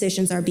people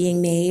decisions are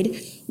being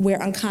made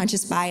where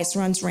unconscious bias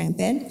runs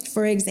rampant,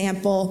 for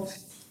example,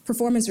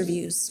 performance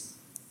reviews,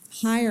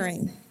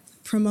 hiring,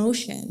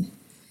 promotion,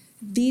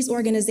 these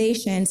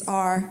organizations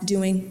are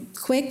doing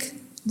quick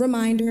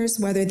reminders,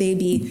 whether they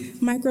be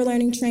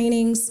microlearning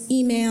trainings,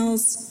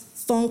 emails,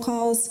 phone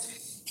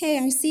calls. Hey,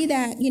 I see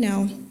that,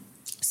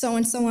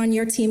 so-and-so on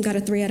your team got a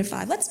 3 out of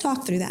 5. Let's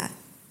talk through that.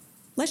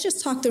 Let's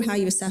just talk through how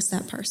you assess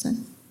that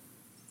person.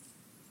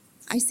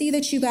 I see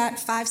that you got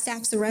 5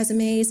 stacks of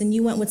resumes and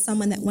you went with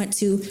someone that went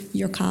to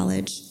your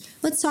college.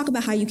 Let's talk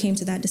about how you came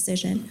to that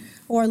decision.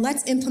 Or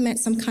let's implement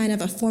some kind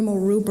of a formal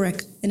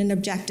rubric in an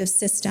objective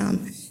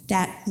system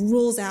that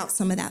rules out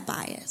some of that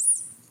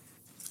bias.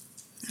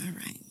 All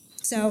right.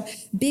 So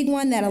big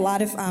one that a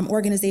lot of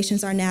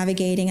organizations are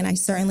navigating, and I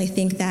certainly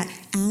think that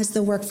as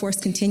the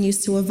workforce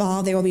continues to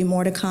evolve, there will be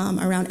more to come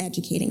around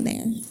educating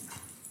there.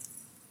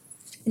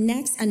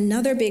 Next,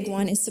 another big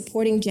one is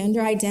supporting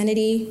gender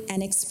identity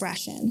and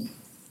expression.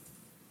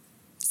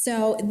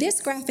 So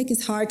this graphic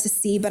is hard to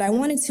see, but I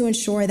wanted to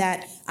ensure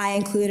that I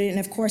included, and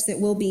of course it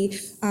will be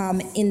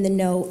in the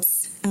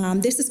notes.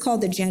 This is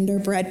called the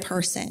genderbread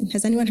person.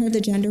 Has anyone heard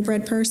the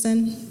genderbread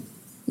person?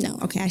 No,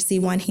 okay, I see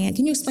one hand.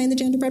 Can you explain the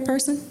genderbread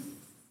person?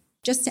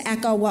 Just to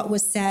echo what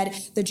was said,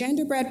 the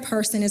genderbread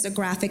person is a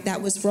graphic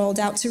that was rolled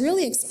out to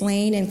really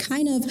explain and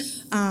kind of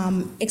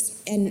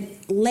and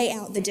lay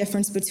out the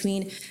difference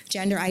between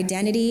gender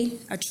identity,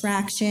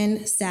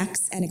 attraction,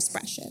 sex, and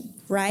expression,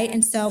 right?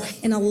 And so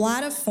in a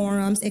lot of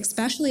forums,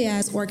 especially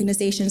as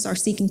organizations are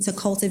seeking to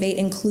cultivate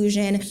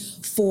inclusion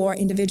for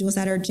individuals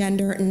that are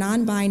gender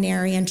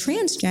non-binary and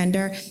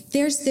transgender,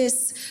 there's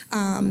this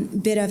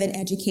bit of an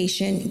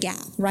education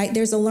gap, right?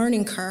 There's a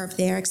learning curve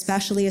there,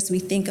 especially as we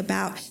think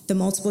about the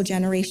multiple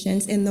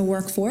generations in the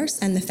workforce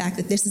and the fact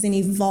that this is an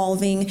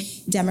evolving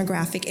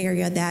demographic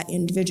area that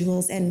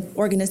individuals and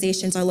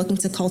organizations are looking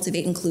to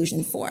cultivate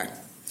inclusion for.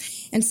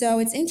 And so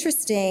it's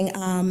interesting,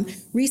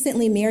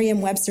 recently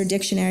Merriam-Webster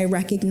Dictionary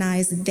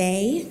recognized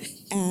they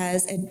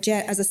as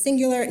a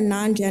singular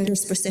non-gender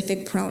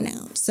specific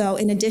pronoun. So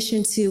in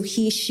addition to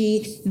he,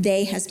 she,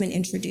 they has been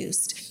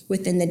introduced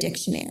within the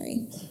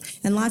dictionary.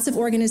 And lots of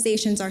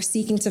organizations are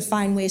seeking to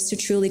find ways to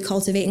truly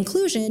cultivate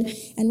inclusion.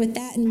 And with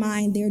that in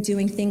mind, they're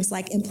doing things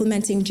like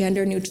implementing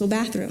gender neutral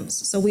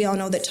bathrooms. So we all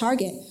know that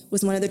Target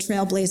was one of the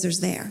trailblazers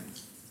there.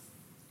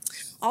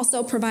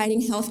 Also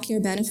providing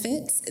healthcare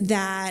benefits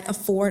that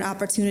afford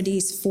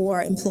opportunities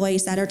for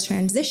employees that are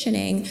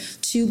transitioning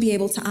to be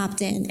able to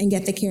opt in and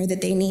get the care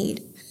that they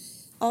need.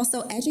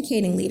 Also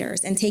educating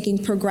leaders and taking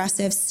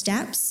progressive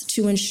steps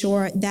to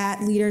ensure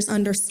that leaders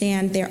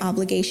understand their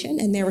obligation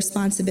and their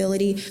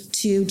responsibility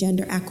to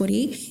gender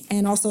equity,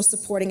 and also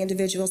supporting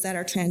individuals that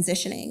are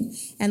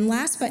transitioning. And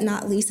last but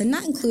not least, and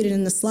not included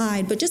in the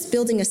slide, but just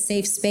building a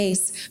safe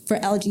space for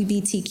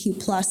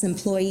LGBTQ+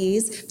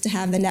 employees to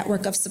have the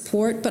network of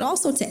support, but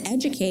also to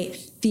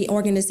educate the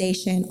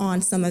organization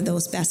on some of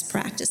those best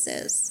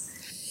practices.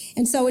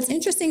 And so it's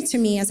interesting to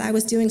me as I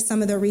was doing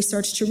some of the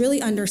research to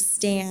really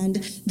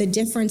understand the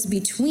difference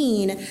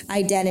between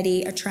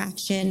identity,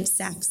 attraction,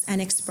 sex,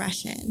 and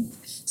expression.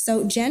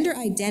 So gender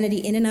identity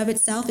in and of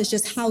itself is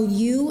just how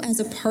you as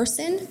a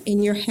person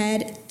in your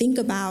head think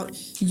about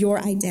your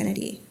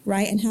identity,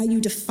 right? And how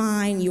you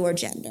define your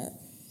gender.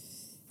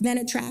 Then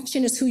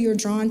attraction is who you're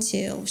drawn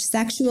to,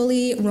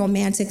 sexually,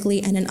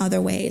 romantically, and in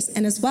other ways,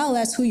 and as well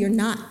as who you're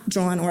not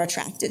drawn or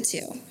attracted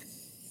to.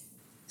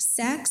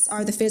 Sex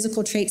are the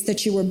physical traits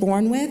that you were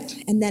born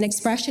with, and then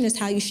expression is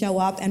how you show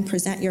up and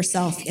present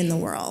yourself in the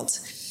world.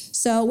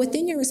 So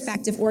within your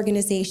respective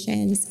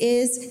organizations,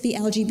 is the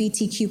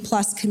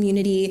LGBTQ+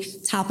 community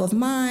top of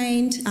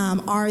mind?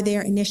 Are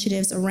there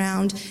initiatives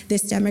around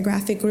this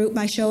demographic group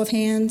by show of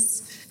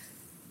hands?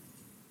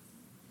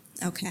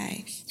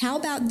 Okay. How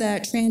about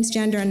the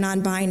transgender and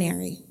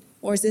non-binary?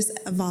 Or is this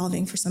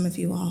evolving for some of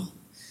you all?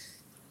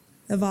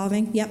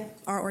 Evolving? Yep,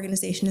 our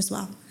organization as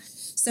well.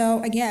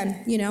 So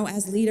again,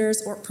 as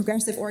leaders or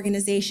progressive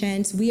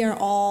organizations, we are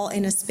all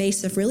in a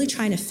space of really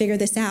trying to figure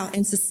this out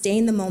and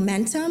sustain the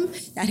momentum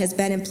that has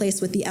been in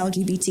place with the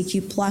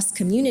LGBTQ+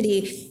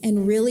 community,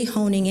 and really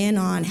honing in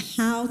on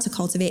how to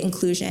cultivate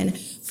inclusion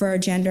for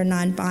gender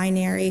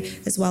non-binary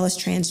as well as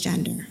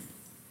transgender.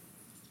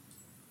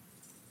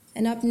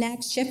 And up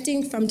next,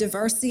 shifting from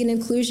diversity and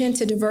inclusion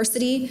to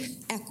diversity,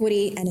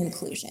 equity, and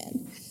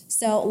inclusion.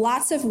 So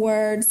lots of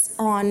words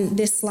on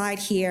this slide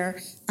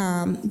here,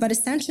 but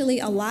essentially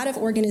a lot of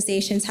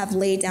organizations have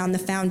laid down the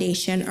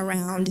foundation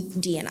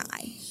around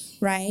D&I,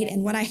 right?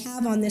 And what I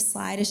have on this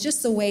slide is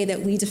just the way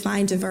that we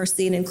define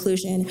diversity and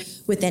inclusion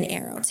within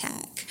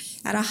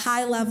Aerotech. At a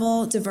high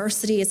level,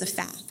 diversity is a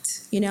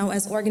fact.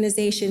 As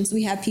organizations,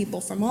 we have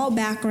people from all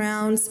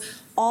backgrounds,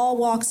 all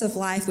walks of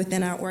life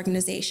within our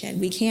organization.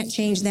 We can't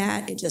change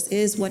that, it just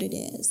is what it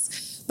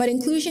is. But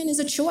inclusion is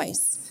a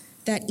choice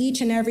that each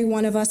and every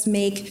one of us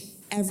make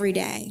every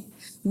day.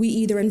 We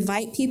either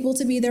invite people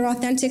to be their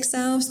authentic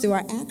selves through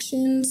our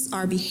actions,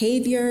 our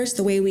behaviors,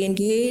 the way we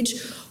engage,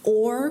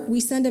 or we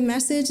send a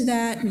message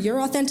that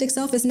your authentic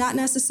self is not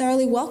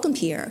necessarily welcomed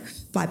here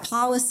by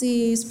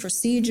policies,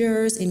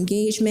 procedures,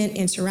 engagement,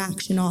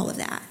 interaction, all of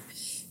that.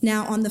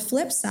 Now, on the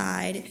flip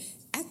side,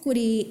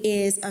 equity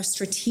is a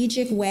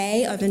strategic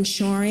way of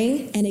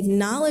ensuring and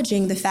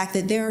acknowledging the fact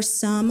that there are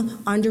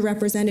some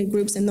underrepresented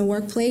groups in the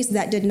workplace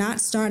that did not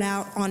start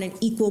out on an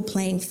equal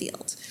playing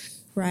field,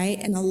 right?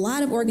 And a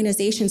lot of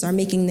organizations are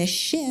making this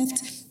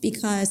shift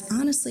because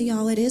honestly,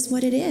 y'all, it is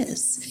what it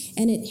is.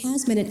 And it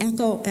has been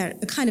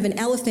kind of an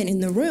elephant in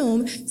the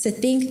room to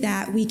think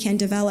that we can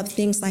develop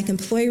things like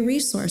employee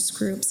resource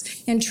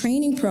groups and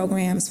training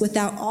programs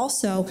without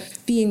also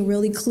being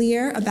really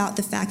clear about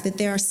the fact that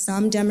there are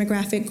some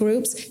demographic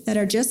groups that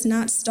are just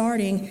not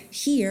starting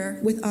here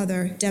with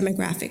other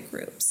demographic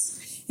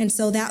groups. And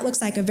so that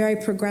looks like a very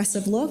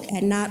progressive look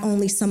at not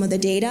only some of the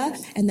data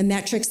and the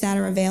metrics that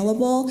are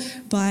available,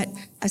 but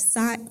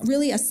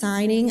really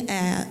assigning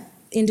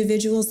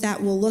individuals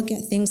that will look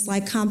at things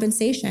like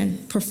compensation,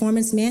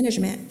 performance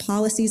management,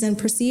 policies and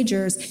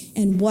procedures,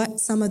 and what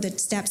some of the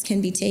steps can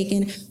be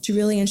taken to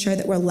really ensure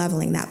that we're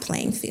leveling that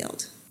playing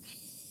field.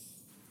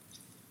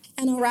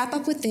 And I'll wrap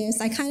up with this.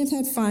 I kind of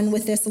had fun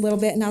with this a little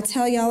bit, and I'll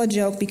tell y'all a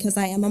joke because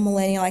I am a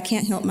millennial. I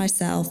can't help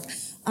myself.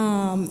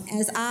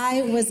 As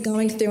I was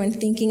going through and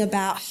thinking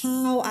about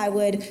how I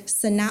would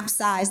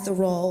synopsize the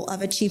role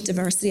of a chief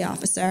diversity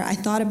officer, I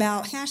thought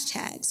about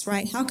hashtags,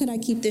 right? How could I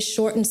keep this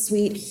short and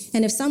sweet?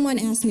 And if someone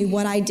asked me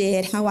what I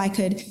did, how I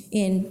could,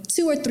 in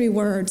 2 or 3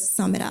 words,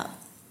 sum it up.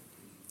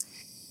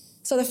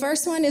 So the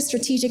first one is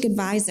strategic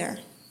advisor.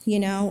 You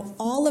know,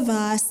 all of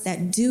us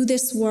that do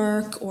this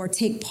work or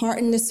take part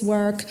in this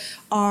work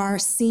are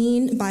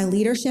seen by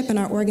leadership in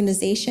our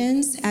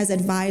organizations as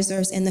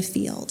advisors in the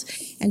field.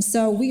 And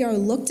so we are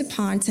looked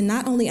upon to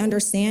not only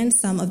understand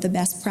some of the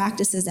best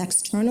practices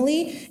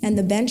externally and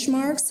the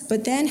benchmarks,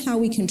 but then how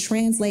we can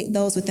translate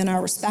those within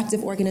our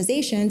respective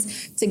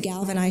organizations to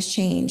galvanize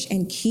change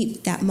and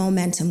keep that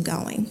momentum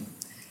going.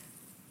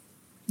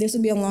 This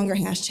would be a longer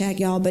hashtag,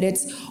 y'all, but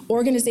it's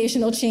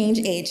organizational change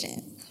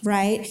agent.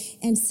 Right?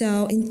 And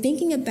so in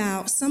thinking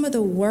about some of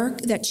the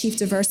work that chief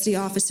diversity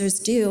officers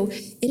do,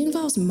 it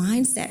involves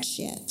mindset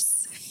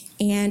shifts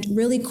and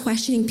really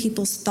questioning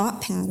people's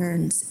thought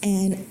patterns,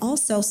 and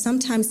also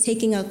sometimes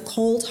taking a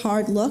cold,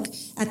 hard look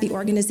at the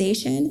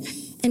organization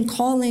and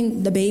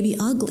calling the baby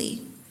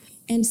ugly.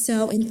 And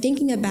so in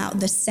thinking about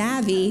the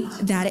savvy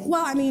that it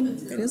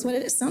is what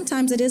it is.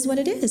 Sometimes it is what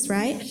it is,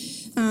 right?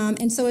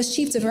 And so as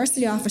chief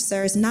diversity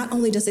officers, not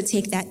only does it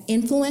take that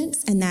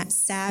influence and that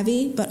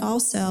savvy, but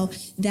also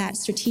that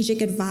strategic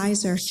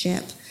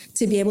advisorship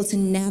to be able to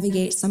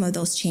navigate some of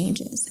those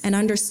changes and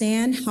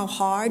understand how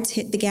hard to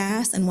hit the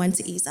gas and when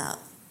to ease up.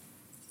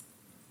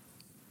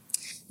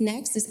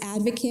 Next is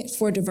advocate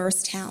for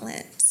diverse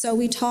talent. So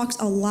we talked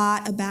a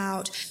lot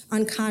about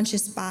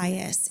unconscious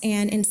bias,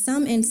 and in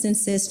some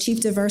instances, chief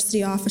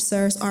diversity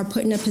officers are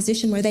put in a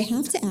position where they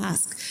have to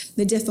ask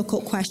the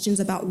difficult questions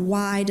about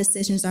why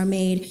decisions are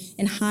made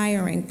in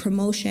hiring,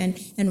 promotion,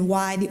 and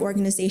why the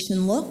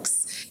organization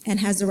looks and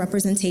has the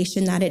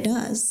representation that it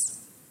does.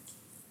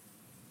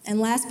 And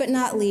last but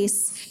not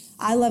least,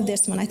 I love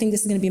this one. I think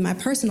this is going to be my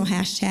personal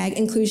hashtag,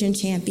 inclusion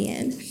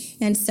champion.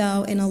 And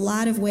so in a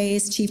lot of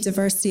ways, chief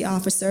diversity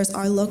officers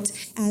are looked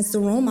as the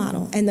role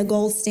model and the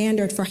gold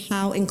standard for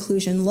how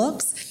inclusion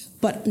looks.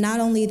 But not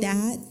only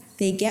that,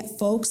 they get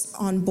folks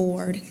on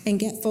board and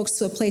get folks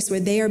to a place where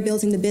they are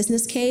building the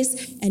business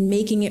case and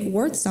making it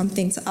worth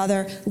something to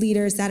other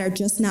leaders that are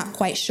just not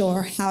quite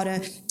sure how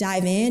to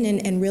dive in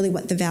and really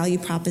what the value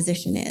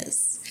proposition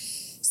is.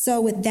 So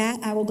with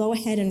that, I will go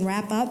ahead and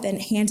wrap up and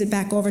hand it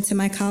back over to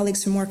my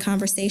colleagues for more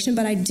conversation.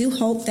 But I do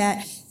hope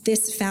that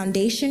this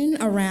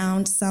foundation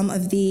around some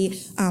of the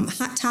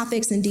hot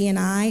topics in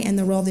D&I and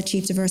the role of the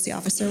Chief Diversity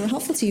Officer were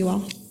helpful to you all.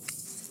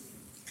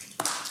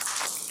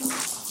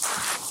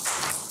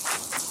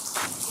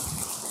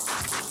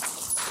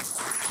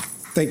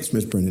 Thanks,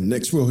 Ms. Brennan.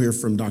 Next, we'll hear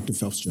from Dr.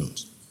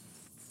 Phelps-Jones.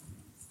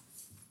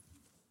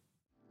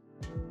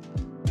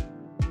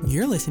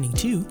 You're listening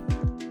to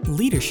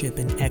Leadership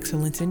in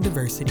Excellence in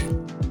Diversity,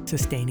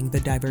 Sustaining the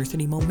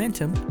Diversity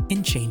Momentum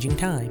in Changing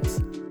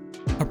Times,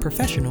 a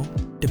professional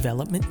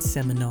development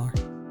seminar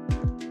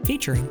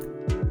featuring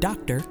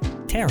Dr.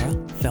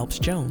 Tara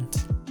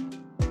Phelps-Jones,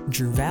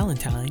 Drew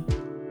Valentine,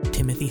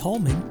 Timothy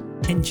Holman,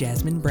 and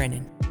Jasmine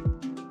Brennan.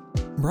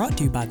 Brought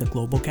to you by the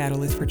Global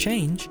Catalyst for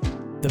Change,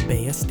 the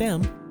BEA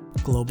STEM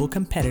Global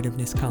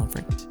Competitiveness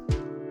Conference,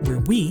 where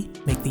we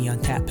make the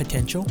untapped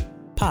potential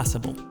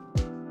possible.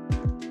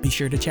 Be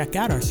sure to check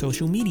out our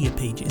social media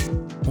pages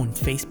on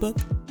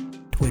Facebook,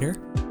 Twitter,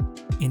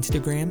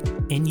 Instagram,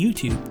 and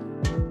YouTube.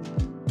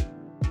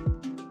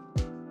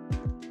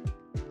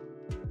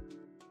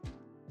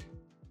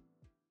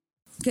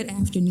 Good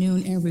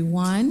afternoon,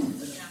 everyone.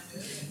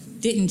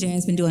 Didn't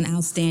Jasmine do an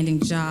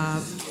outstanding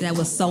job? That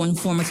was so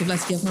informative.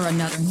 Let's give her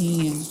another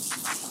hand.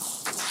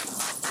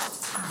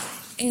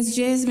 As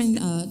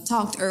Jasmine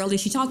talked earlier,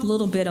 she talked a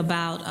little bit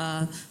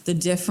about the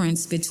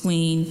difference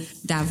between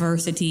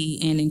diversity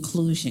and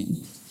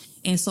inclusion.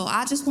 And so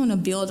I just want to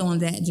build on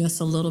that just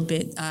a little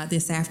bit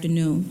this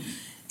afternoon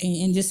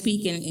and just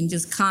speak in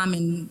just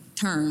common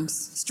terms,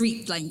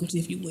 street language,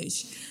 if you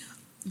wish.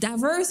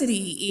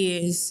 Diversity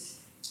is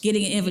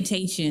getting an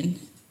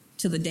invitation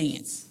to the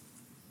dance.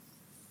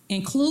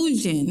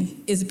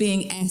 Inclusion is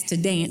being asked to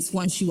dance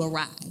once you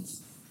arrive.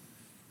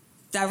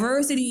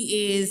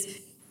 Diversity is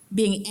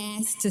being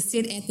asked to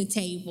sit at the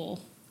table,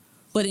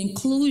 but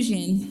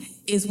inclusion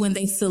is when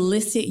they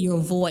solicit your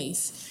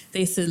voice,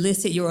 they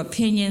solicit your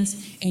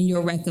opinions and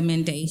your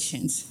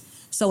recommendations.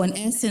 So in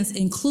essence,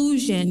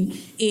 inclusion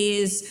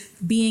is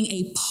being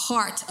a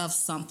part of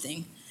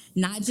something,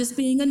 not just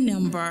being a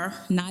number,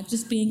 not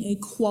just being a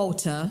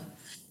quota,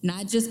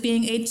 not just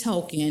being a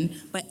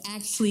token, but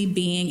actually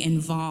being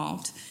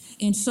involved.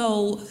 And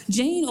so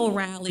Jane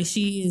O'Reilly,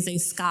 she is a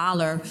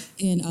scholar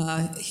in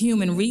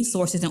human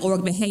resources and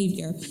org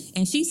behavior,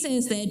 and she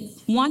says that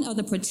one of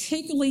the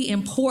particularly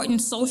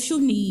important social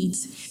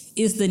needs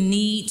is the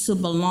need to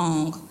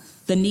belong,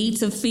 the need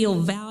to feel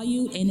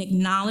valued and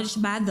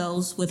acknowledged by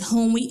those with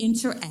whom we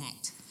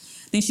interact.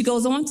 Then she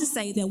goes on to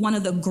say that one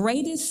of the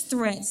greatest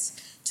threats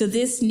to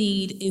this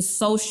need is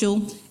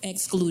social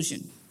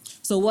exclusion.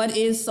 So what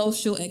is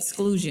social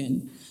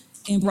exclusion?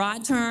 In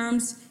broad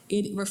terms,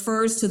 it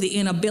refers to the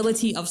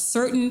inability of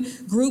certain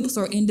groups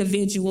or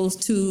individuals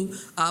to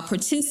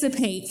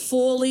participate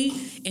fully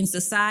in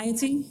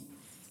society,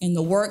 in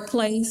the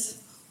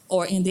workplace,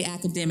 or in the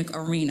academic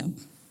arena.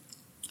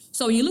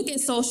 So when you look at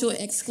social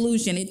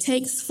exclusion, it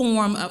takes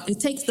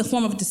the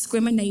form of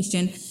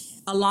discrimination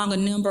along a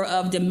number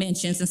of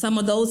dimensions, and some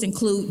of those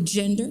include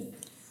gender,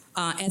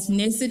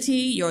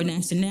 ethnicity, your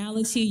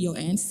nationality, your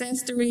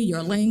ancestry,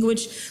 your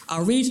language,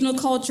 regional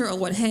culture, or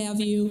what have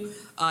you.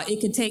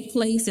 It could take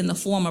place in the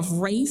form of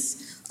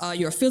race,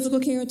 your physical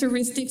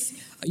characteristics,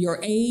 your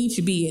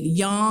age, be it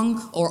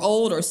young or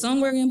old or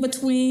somewhere in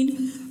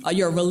between,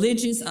 your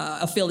religious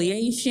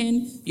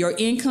affiliation, your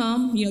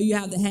income, you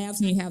have the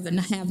haves and you have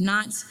the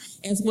have-nots,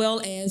 as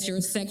well as your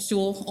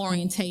sexual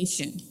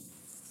orientation.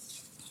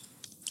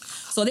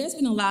 So there's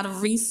been a lot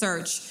of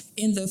research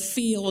in the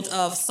field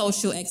of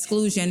social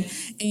exclusion,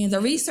 and the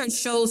research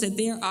shows that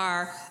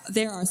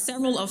there are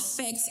several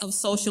effects of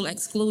social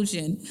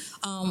exclusion.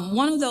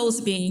 One of those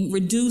being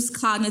reduced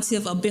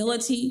cognitive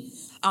ability.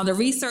 The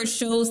research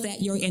shows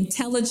that your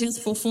intelligence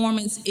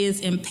performance is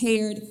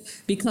impaired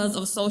because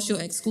of social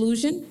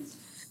exclusion.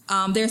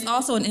 There's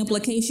also an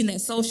implication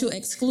that social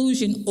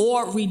exclusion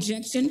or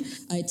rejection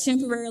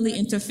temporarily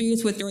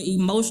interferes with your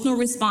emotional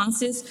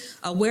responses,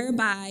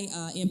 whereby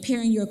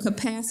impairing your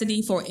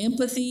capacity for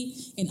empathy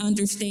and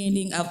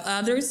understanding of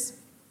others.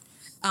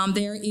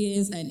 There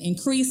is an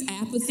increased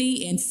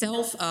apathy and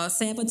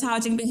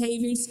self-sabotaging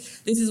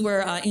behaviors. This is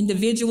where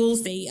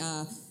individuals, they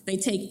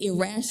take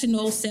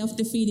irrational,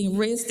 self-defeating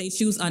risks, they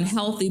choose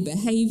unhealthy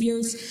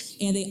behaviors,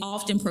 and they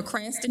often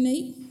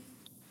procrastinate.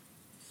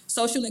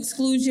 Social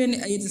exclusion,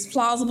 it is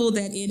plausible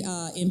that it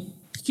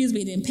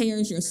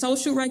impairs your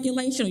social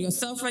regulation or your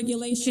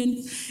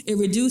self-regulation. It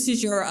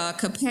reduces your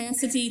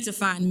capacity to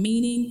find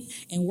meaning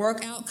and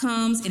work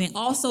outcomes, and it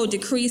also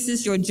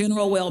decreases your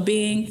general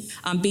well-being,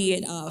 be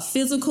it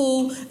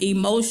physical,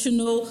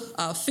 emotional,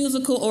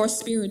 physical, or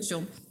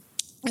spiritual.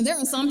 And there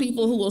are some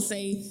people who will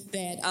say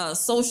that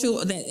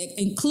that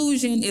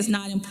inclusion is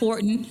not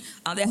important.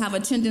 They have a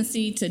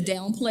tendency to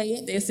downplay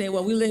it. They say,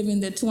 well, we live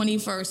in the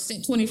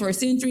 21st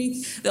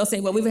century. They'll say,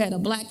 well, we've had a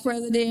black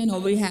president,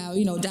 or we have,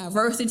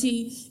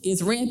 diversity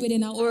is rampant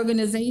in our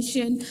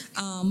organization.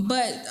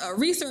 But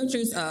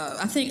researchers,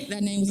 I think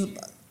that name was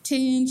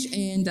Tinge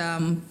and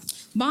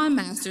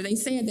Bondmaster, they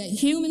said that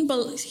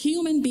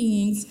human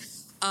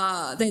beings,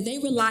 they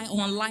rely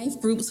on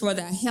life groups for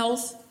their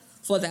health,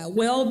 for their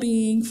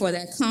well-being, for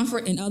their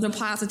comfort, and other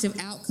positive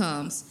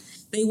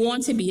outcomes. They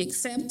want to be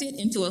accepted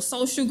into a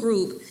social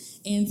group,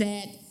 and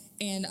that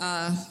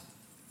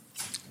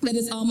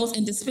is almost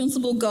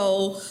indispensable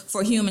goal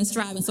for human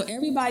striving. So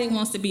everybody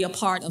wants to be a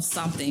part of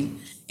something,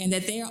 and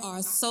that there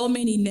are so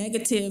many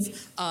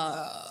negative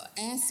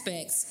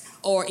aspects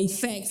or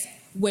effects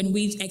when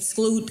we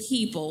exclude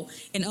people.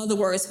 In other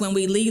words, when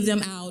we leave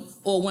them out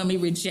or when we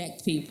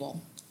reject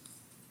people.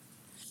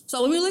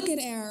 So when we look at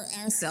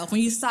ourselves,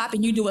 when you stop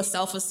and you do a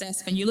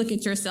self-assessment, you look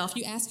at yourself,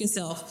 you ask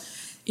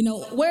yourself,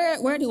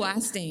 where do I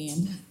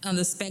stand on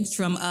the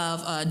spectrum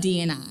of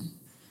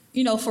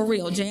D&I? For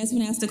real,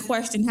 Jasmine asked the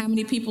question, how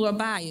many people are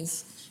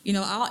biased?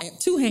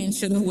 Two hands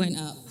should have went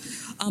up.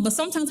 But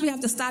sometimes we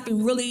have to stop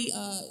and really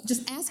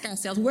just ask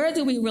ourselves, where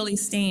do we really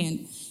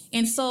stand?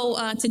 And so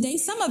today,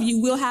 some of you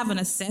will have an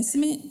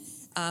assessment,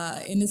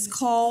 and it's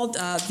called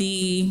let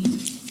me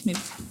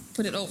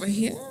put it over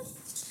here.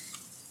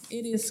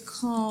 It is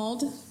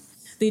called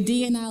the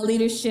D&I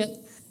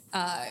Leadership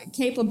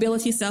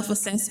Capability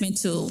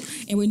Self-Assessment Tool.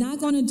 And we're not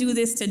going to do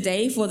this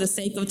today for the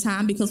sake of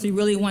time because we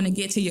really want to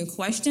get to your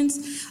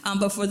questions.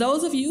 But for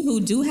those of you who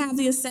do have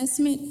the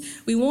assessment,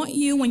 we want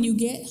you, when you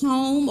get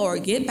home or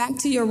get back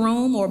to your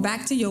room or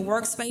back to your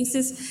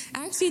workspaces,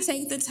 actually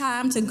take the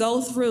time to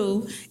go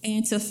through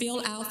and to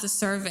fill out the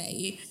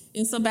survey.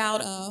 It's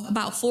about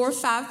 4 or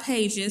 5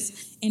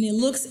 pages, and it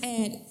looks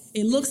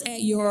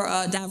at your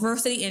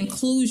diversity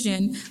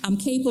inclusion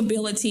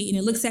capability, and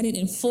it looks at it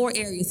in 4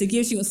 areas. It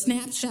gives you a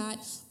snapshot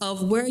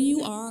of where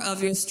you are,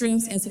 of your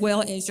strengths, as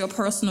well as your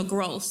personal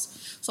growth.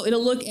 So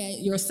it'll look at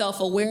your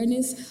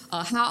self-awareness.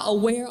 How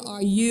aware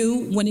are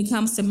you when it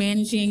comes to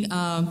managing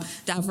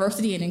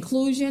diversity and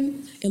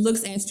inclusion? It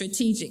looks at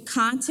strategic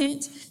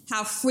content.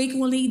 How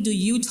frequently do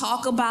you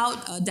talk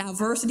about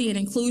diversity and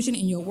inclusion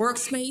in your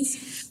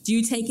workspace? Do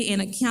you take it in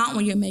account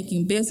when you're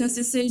making business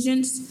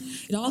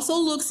decisions? It also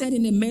looks at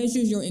and it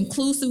measures your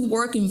inclusive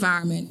work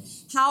environment.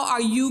 How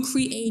are you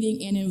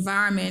creating an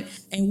environment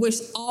in which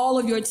all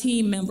of your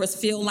team members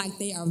feel like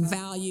they are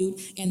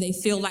valued and they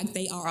feel like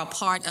they are a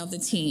part of the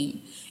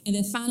team? And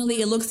then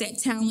finally, it looks at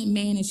talent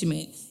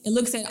management. It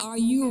looks at, are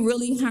you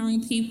really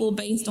hiring people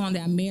based on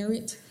their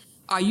merit?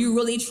 Are you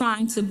really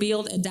trying to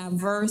build a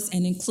diverse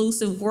and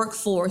inclusive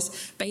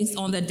workforce based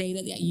on the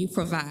data that you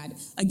provide?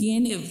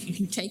 Again, if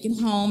you take it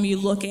home, you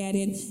look at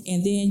it,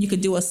 and then you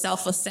could do a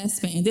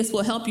self-assessment. And this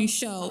will help you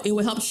show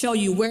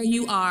you where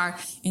you are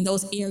in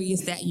those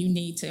areas that you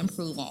need to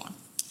improve on.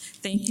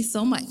 Thank you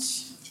so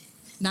much.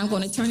 Now I'm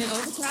going to turn it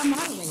over to our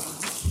moderator.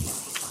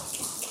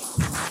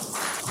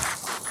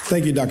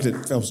 Thank you, Dr.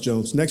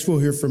 Phelps-Jones. Next, we'll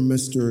hear from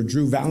Mr.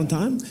 Drew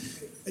Valentine.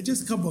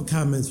 Just a couple of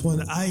comments.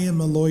 One, I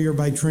am a lawyer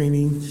by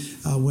training.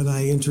 When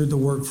I entered the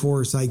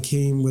workforce, I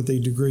came with a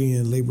degree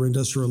in labor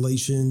industrial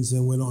relations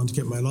and went on to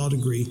get my law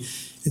degree.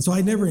 And so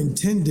I never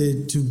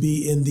intended to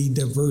be in the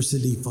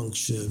diversity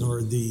function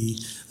or the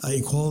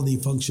equality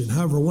function.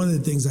 However, one of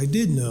the things I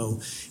did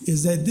know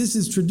is that this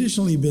has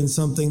traditionally been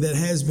something that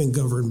has been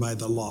governed by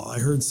the law. I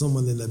heard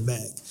someone in the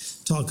back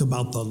talk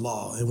about the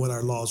law and what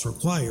our laws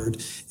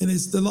required. And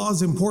the law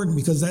is important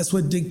because that's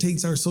what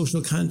dictates our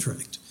social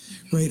contract.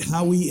 Right?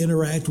 How we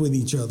interact with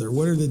each other.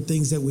 What are the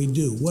things that we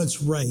do?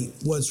 What's right?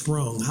 What's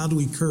wrong? How do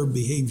we curb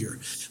behavior?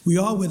 We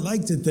all would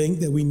like to think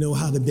that we know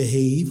how to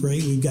behave,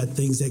 right? We've got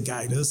things that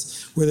guide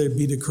us, whether it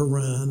be the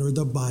Quran or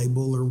the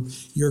Bible or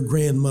your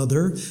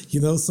grandmother.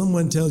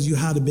 Someone tells you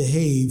how to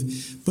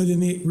behave. But in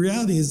the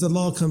reality is the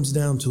law comes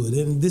down to it.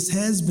 And this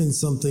has been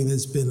something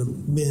that's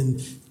been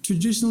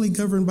traditionally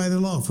governed by the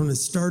law from the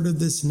start of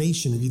this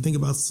nation. If you think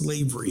about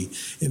slavery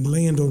and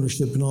land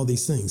ownership and all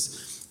these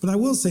things. But I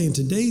will say in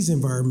today's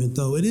environment,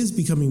 though, it is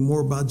becoming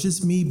more about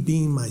just me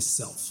being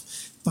myself,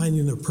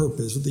 finding a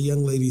purpose, what the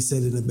young lady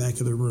said in the back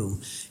of the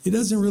room. It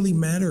doesn't really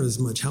matter as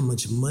much how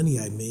much money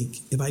I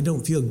make if I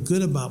don't feel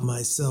good about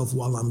myself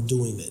while I'm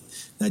doing it.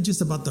 Not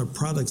just about the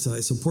products that I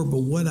support,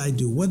 but what I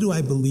do. What do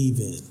I believe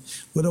in?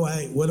 What do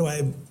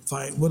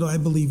I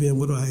believe in?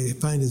 What do I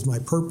find is my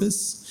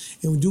purpose?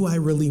 And do I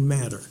really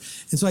matter?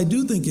 And so I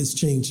do think it's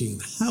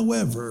changing.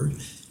 However,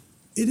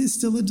 it is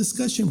still a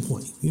discussion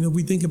point.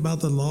 We think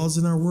about the laws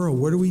in our world.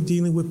 What are we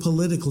dealing with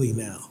politically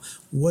now?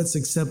 What's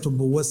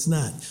acceptable? What's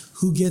not?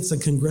 Who gets a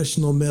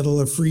Congressional Medal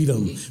of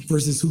Freedom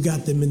versus who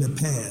got them in the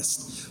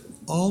past?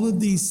 All of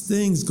these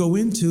things go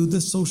into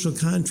the social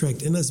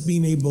contract and us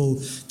being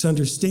able to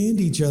understand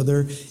each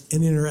other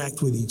and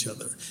interact with each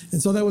other. And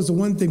so that was the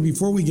one thing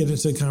before we get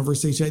into the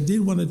conversation I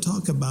did want to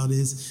talk about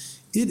is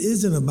it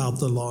isn't about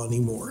the law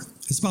anymore.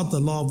 It's about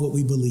the law of what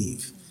we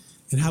believe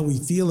and how we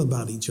feel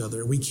about each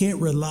other. We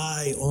can't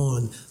rely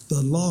on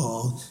the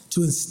law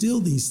to instill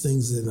these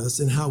things in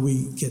us and how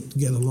we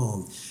get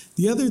along.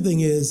 The other thing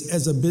is,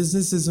 as a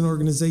business, as an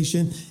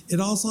organization, it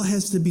also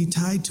has to be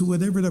tied to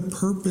whatever the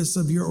purpose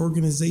of your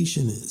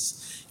organization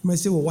is. You might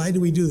say, well, why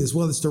do we do this?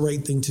 Well, it's the right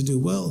thing to do.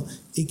 Well,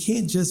 it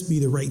can't just be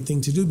the right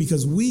thing to do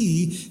because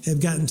we have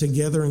gotten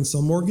together in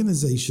some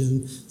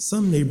organization,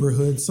 some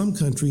neighborhood, some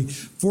country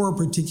for a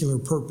particular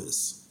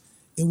purpose.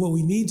 And what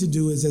we need to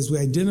do is, as we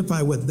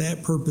identify what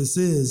that purpose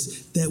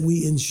is, that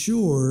we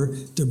ensure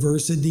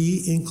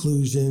diversity,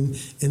 inclusion,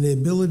 and the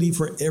ability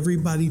for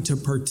everybody to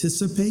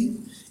participate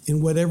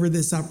in whatever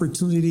this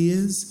opportunity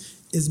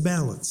is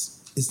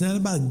balance. It's not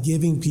about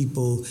giving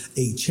people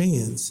a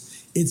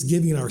chance. It's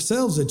giving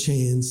ourselves a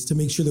chance to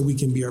make sure that we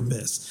can be our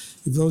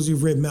best. If those of you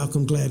have read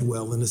Malcolm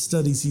Gladwell and the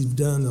studies he's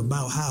done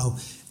about how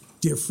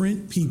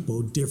different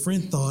people,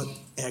 different thought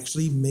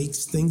actually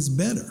makes things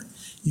better.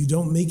 You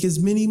don't make as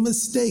many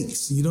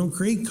mistakes. You don't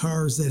create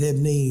cars that have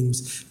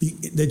names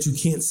that you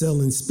can't sell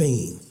in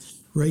Spain,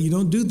 right? You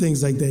don't do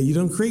things like that. You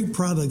don't create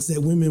products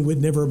that women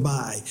would never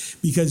buy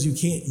because you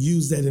can't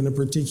use that in a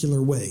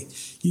particular way.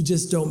 You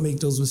just don't make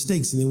those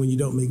mistakes. And then when you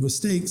don't make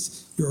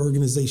mistakes, your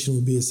organization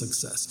will be a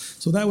success.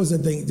 So that was, I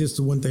think, just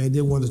the one thing I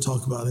did want to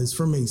talk about is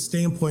from a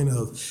standpoint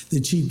of the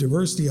chief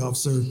diversity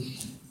officer,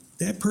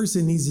 that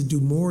person needs to do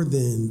more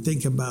than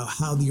think about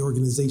how the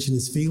organization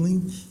is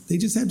feeling. They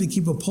just have to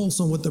keep a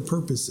pulse on what the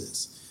purpose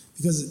is.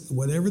 Because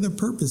whatever the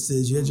purpose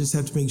is, you just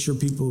have to make sure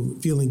people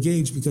feel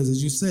engaged because,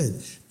 as you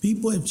said,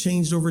 people have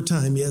changed over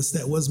time. Yes,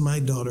 that was my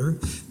daughter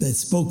that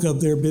spoke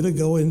up there a bit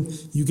ago, and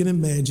you can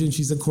imagine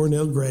she's a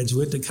Cornell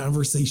graduate, the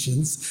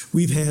conversations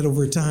we've had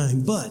over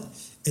time. But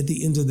at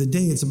the end of the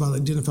day, it's about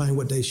identifying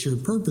what that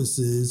shared purpose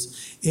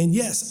is. And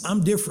yes,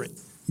 I'm different.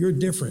 You're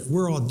different.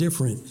 We're all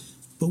different.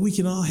 But we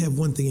can all have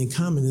one thing in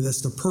common, and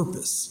that's the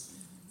purpose.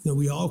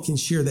 We all can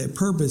share that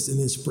purpose and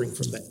then spring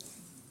from that.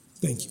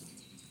 Thank you.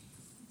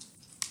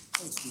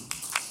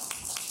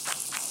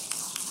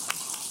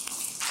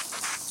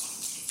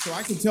 So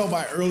I can tell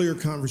by earlier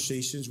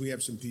conversations, we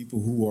have some people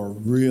who are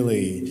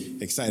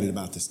really excited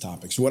about this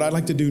topic. So what I'd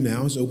like to do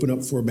now is open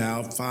up for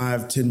about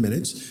 5-10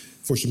 minutes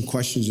for some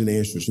questions and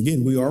answers.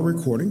 Again, we are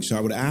recording, so I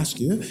would ask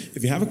you,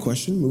 if you have a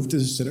question, move to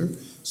the center,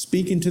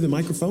 speak into the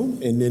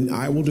microphone, and then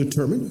I will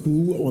determine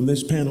who on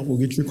this panel will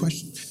get your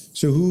question.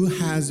 So who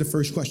has the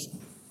first question?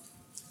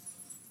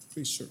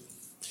 Please, sir.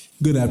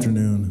 Good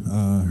afternoon,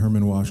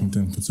 Herman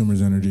Washington,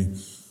 Consumers Energy.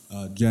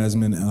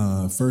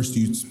 Jasmine, first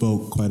you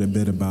spoke quite a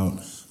bit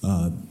about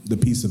the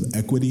piece of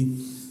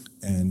equity,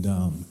 and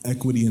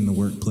equity in the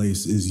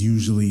workplace is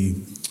usually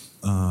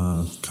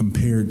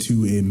compared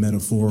to a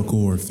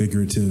metaphorical or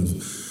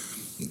figurative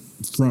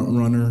front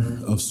runner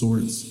of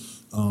sorts.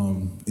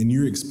 In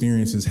your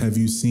experiences, have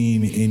you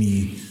seen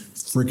any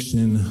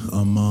friction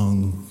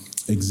among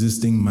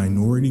existing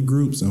minority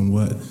groups, and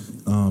what,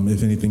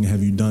 if anything,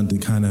 have you done to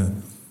kind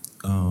of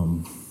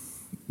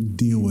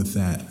deal with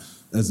that,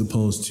 as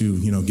opposed to,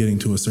 getting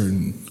to a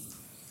certain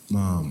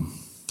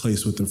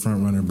place with the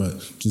front runner, but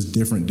just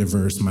different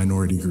diverse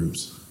minority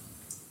groups?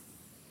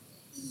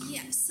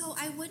 Yeah, so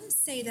I wouldn't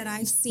say that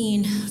I've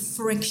seen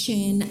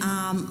friction,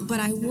 but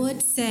I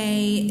would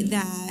say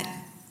that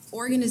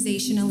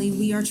organizationally,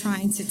 we are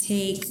trying to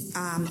take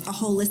a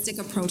holistic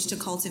approach to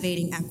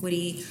cultivating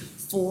equity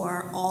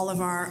for all of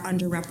our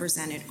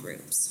underrepresented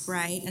groups,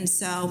 right? And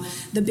so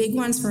the big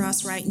ones for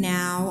us right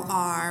now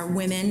are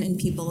women and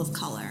people of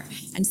color.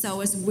 And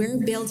so as we're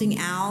building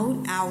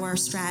out our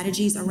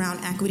strategies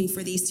around equity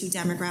for these two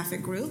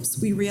demographic groups,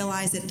 we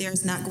realize that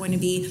there's not going to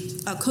be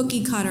a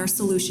cookie cutter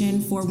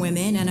solution for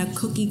women and a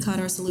cookie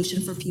cutter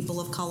solution for people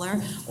of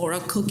color or a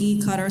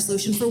cookie cutter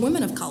solution for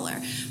women of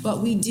color.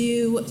 But we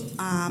do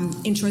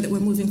ensure that we're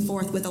moving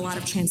forth with a lot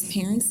of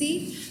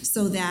transparency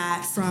so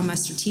that from a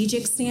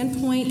strategic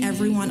standpoint,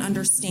 everyone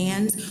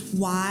understands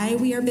why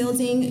we are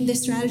building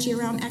this strategy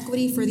around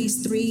equity for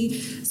these three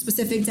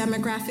specific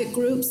demographic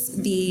groups,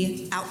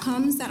 the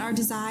outcomes that are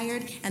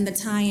desired, and the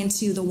tie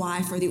into the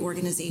why for the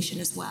organization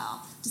as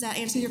well. Does that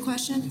answer your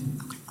question?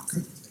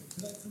 Okay.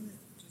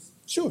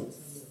 Sure.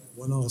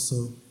 One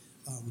also,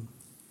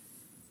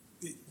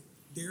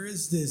 there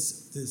is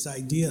this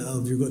idea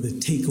of you're going to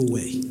take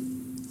away.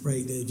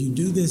 Right, if you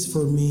do this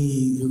for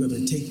me, you're going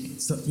to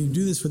take. You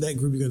do this for that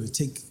group, you're going to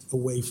take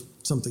away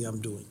something I'm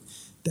doing.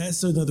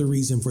 That's another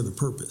reason for the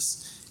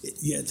purpose.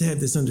 You have to have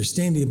this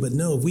understanding, but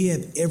no, if we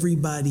have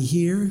everybody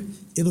here,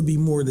 it'll be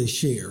more to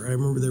share. I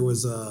remember there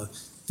was a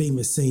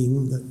famous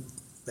saying that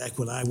back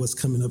when I was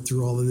coming up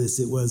through all of this.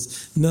 It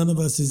was, none of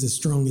us is as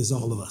strong as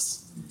all of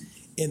us.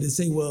 And to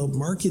say, well,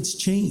 markets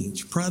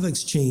change,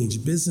 products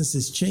change,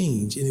 businesses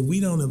change, and if we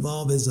don't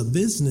evolve as a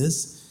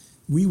business,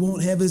 we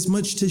won't have as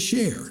much to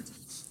share.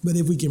 But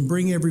if we can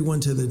bring everyone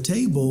to the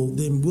table,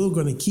 then we're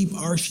going to keep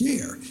our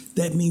share.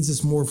 That means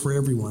it's more for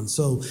everyone.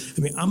 So,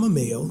 I mean, I'm a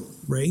male,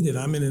 right? And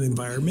I'm in an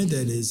environment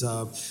that is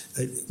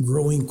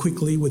growing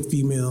quickly with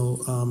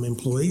female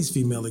employees,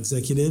 female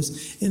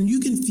executives. And you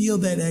can feel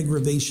that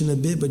aggravation a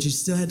bit, but you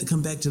still have to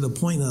come back to the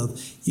point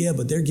of, yeah,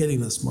 but they're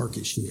getting us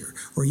market share.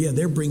 Or, yeah,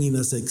 they're bringing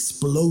us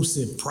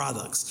explosive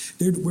products.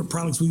 We're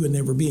products we would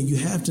never be. And you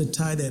have to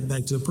tie that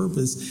back to the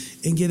purpose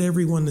and get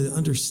everyone to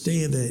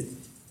understand that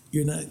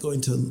you're not going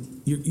to,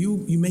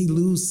 you may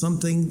lose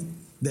something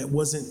that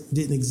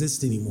didn't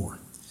exist anymore,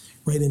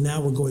 right? And now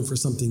we're going for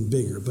something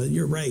bigger. But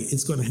you're right,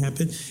 it's going to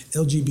happen.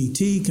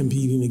 LGBT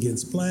competing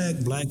against Black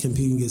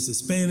competing against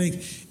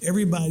Hispanic.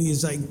 Everybody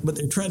is like, but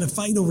they're trying to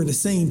fight over the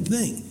same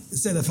thing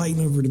instead of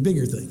fighting over the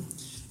bigger thing.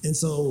 And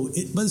so,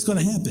 but it's going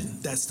to happen.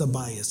 That's the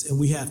bias. And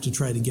we have to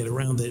try to get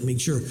around that and make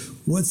sure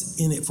what's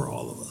in it for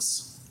all of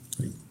us.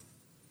 Right.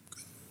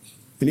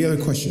 Any other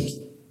questions?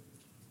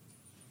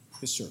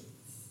 Yes, sir.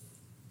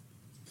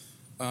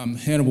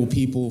 Hannibal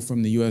People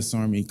from the U.S.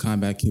 Army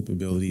Combat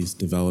Capabilities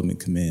Development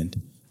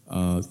Command.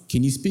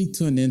 Can you speak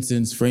to an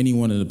instance for any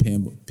one of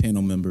the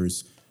panel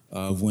members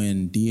of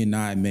when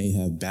D&I may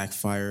have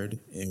backfired,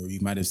 or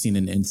you might have seen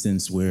an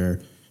instance where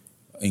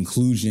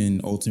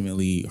inclusion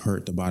ultimately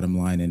hurt the bottom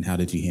line, and how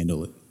did you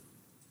handle it?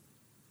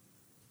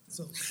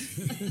 So,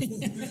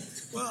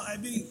 well, I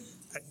mean,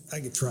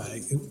 I could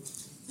try.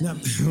 Now,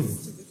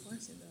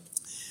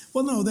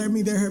 well, no,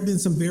 there have been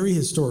some very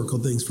historical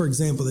things. For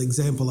example, the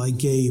example I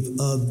gave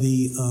of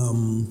the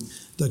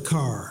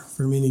car.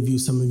 For many of you,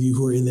 some of you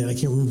who are in that, I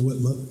can't remember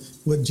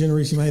what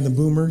generation I had, the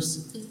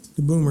boomers?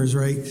 The boomers,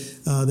 right?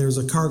 There was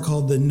a car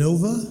called the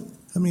Nova.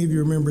 How many of you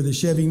remember the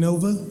Chevy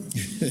Nova?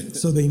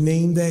 So they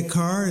named that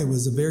car. It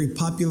was a very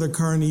popular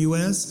car in the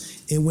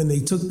U.S. And when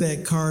they took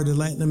that car to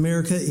Latin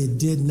America, it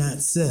did not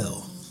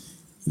sell.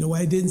 You know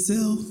why it didn't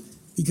sell?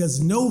 Because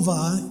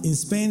Nova in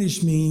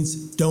Spanish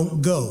means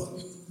don't go.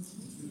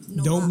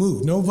 Don't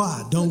move.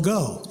 Nova, don't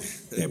go.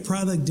 That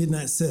product did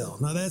not sell.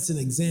 Now, that's an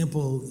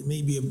example,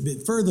 maybe a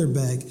bit further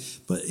back,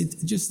 but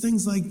just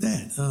things like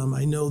that.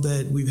 I know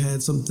that we've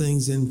had some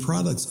things in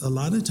products a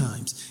lot of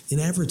times in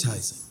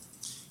advertising.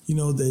 You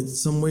know, that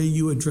some way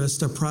you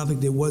addressed a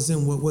product that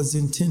wasn't what was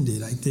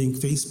intended. I think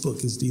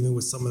Facebook is dealing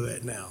with some of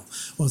that now.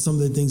 On some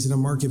of the things in the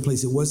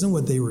marketplace, it wasn't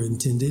what they were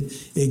intended.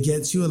 It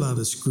gets you a lot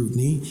of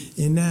scrutiny.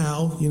 And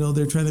now, you know,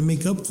 they're trying to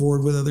make up for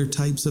it with other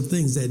types of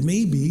things that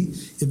maybe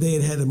if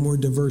they had a more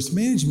diverse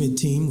management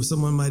team,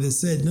 someone might have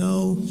said,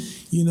 no,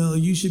 you know,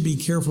 you should be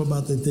careful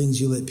about the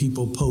things you let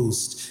people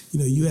post.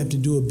 You know, you have to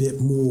do a bit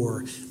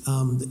more.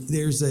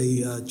 There's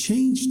a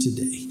change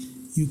today.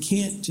 You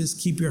can't just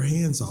keep your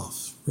hands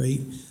off,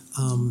 right?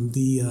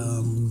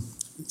 The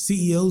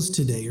CEOs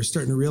today are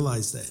starting to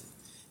realize that.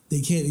 They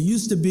can't. It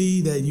used to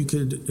be that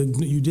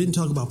you didn't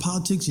talk about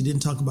politics, you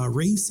didn't talk about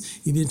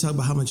race, you didn't talk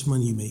about how much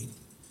money you made.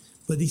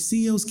 But the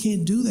CEOs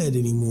can't do that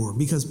anymore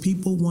because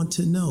people want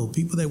to know.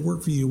 People that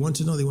work for you want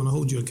to know. They want to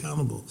hold you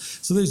accountable.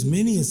 So there's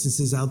many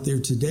instances out there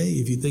today.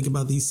 If you think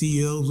about these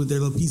CEOs with their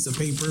little piece of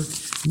paper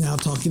now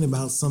talking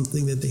about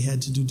something that they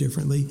had to do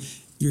differently,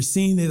 you're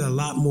seeing it a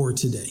lot more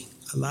today.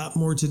 A lot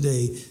more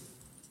today.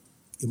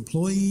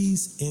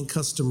 Employees and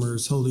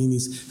customers holding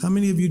these. How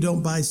many of you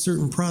don't buy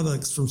certain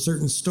products from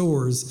certain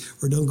stores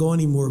or don't go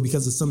anymore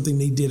because of something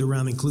they did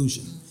around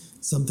inclusion?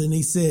 Something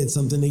they said,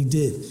 something they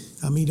did.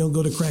 How many don't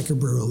go to Cracker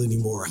Barrel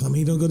anymore? How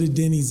many don't go to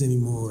Denny's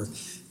anymore?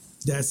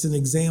 That's an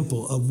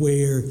example of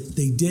where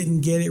they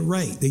didn't get it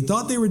right. They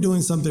thought they were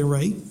doing something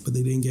right, but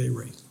they didn't get it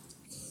right.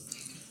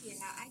 Yeah,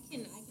 I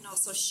can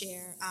also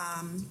share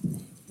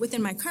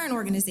within my current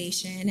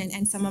organization,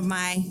 and some of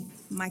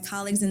my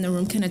colleagues in the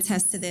room can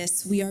attest to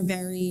this, we are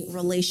very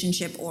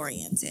relationship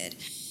oriented.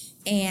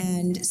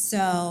 And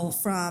so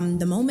from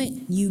the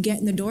moment you get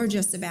in the door,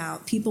 just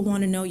about, people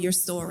want to know your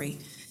story.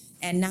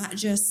 And not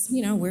just,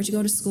 where'd you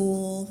go to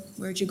school?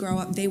 Where'd you grow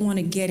up? They want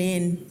to get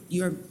in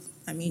your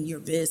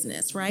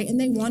business, right? And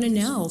they want to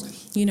know,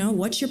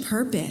 what's your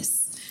purpose?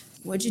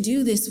 What'd you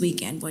do this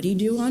weekend? What do you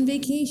do on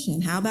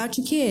vacation? How about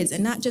your kids?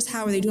 And not just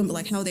how are they doing, but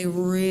like, how are they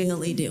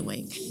really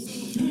doing?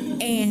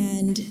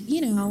 And,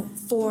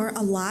 for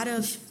a lot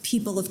of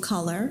people of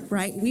color,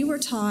 right, we were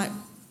taught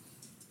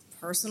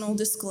personal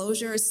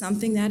disclosure is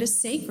something that is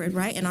sacred,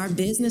 right? And our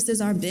business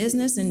is our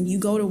business, and you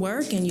go to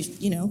work and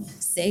you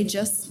say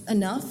just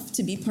enough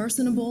to be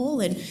personable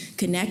and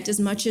connect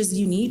as much as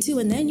you need to,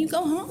 and then you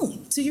go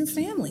home to your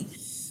family,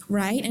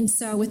 right? And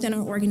so within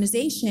our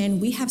organization,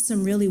 we have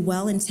some really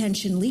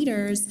well-intentioned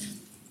leaders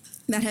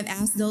that have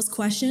asked those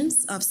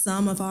questions of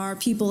some of our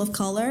people of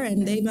color,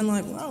 and they've been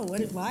like, whoa,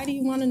 why do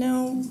you want to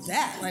know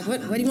that? Like,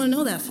 what do you want to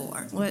know that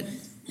for? What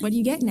are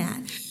you getting at?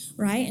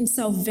 Right? And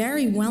so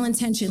very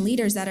well-intentioned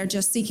leaders that are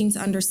just seeking to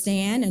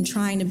understand and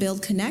trying to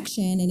build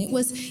connection. And it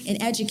was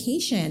an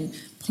education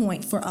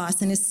point for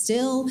us, and it's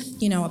still,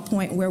 a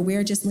point where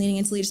we're just leaning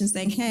into leaders and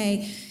saying,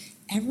 hey,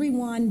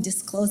 everyone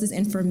discloses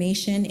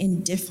information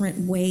in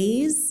different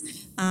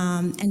ways.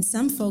 And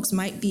some folks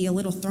might be a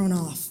little thrown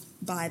off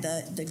by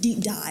the deep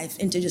dive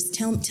into just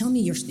tell me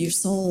your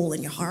soul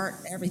and your heart,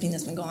 everything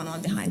that's been going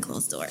on behind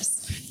closed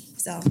doors.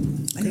 So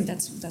I think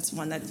that's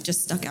one that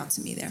just stuck out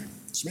to me there.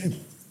 Yes, ma'am.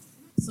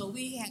 So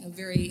we had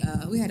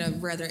a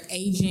rather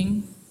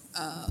aging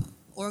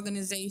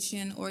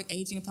organization, or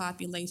aging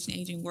population,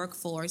 aging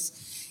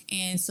workforce.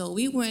 And so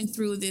we went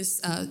through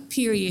this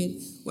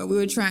period where we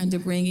were trying to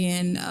bring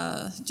in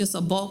just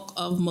a bulk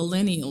of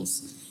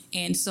millennials.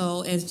 And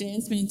so, as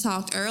Jasmine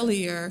talked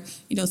earlier,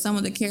 some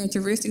of the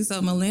characteristics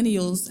of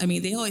millennials,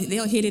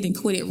 they'll hit it and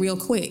quit it real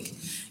quick,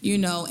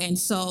 And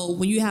so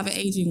when you have an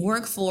aging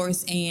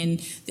workforce and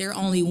they're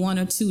only 1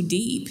 or 2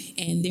 deep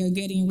and they're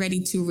getting ready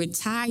to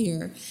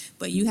retire,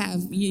 but you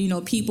have,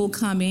 people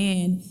come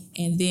in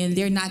and then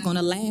they're not going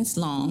to last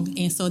long.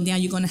 And so now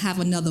you're going to have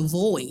another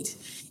void.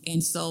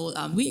 And so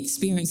we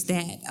experienced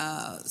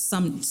that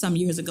some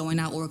years ago in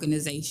our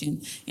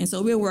organization. And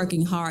so we're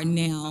working hard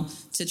now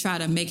to try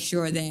to make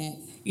sure that,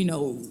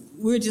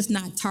 we're just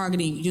not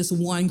targeting just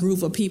one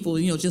group of people,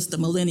 just the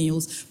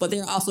millennials, but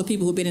there are also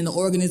people who've been in the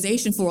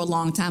organization for a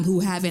long time who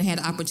haven't had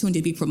the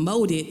opportunity to be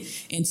promoted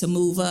and to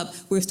move up.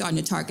 We're starting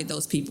to target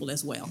those people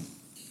as well.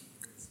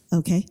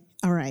 Okay.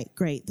 All right,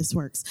 great. This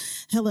works.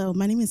 Hello,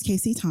 my name is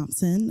Casey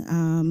Thompson.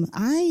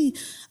 I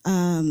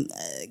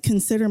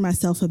consider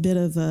myself a bit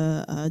of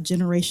a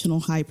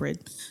generational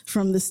hybrid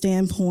from the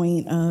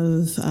standpoint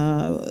of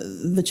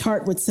the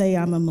chart would say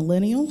I'm a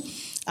millennial.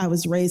 I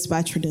was raised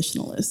by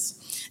traditionalists.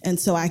 And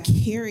so I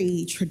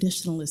carry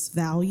traditionalist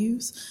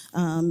values,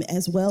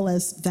 as well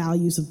as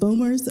values of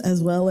boomers,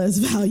 as well as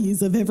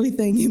values of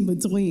everything in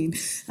between.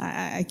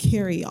 I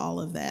carry all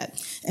of that.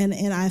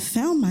 And I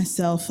found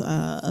myself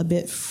a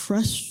bit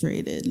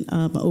frustrated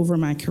over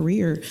my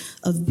career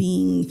of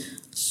being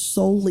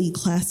solely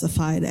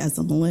classified as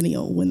a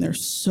millennial when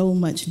there's so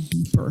much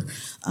deeper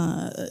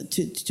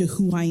to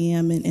who I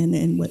am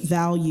and what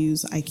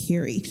values I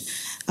carry.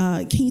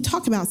 Can you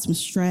talk about some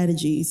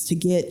strategies to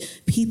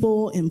get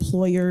people,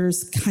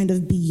 employers, kind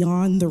of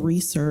beyond the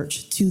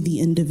research to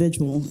the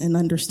individual and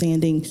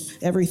understanding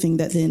everything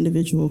that the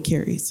individual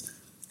carries?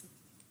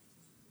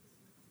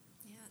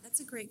 That's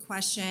a great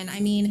question.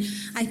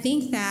 I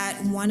think that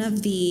one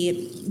of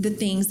the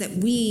things that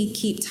we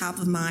keep top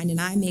of mind,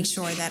 and I make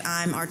sure that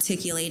I'm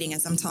articulating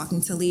as I'm talking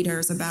to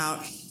leaders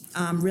about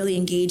really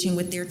engaging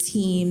with their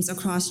teams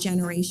across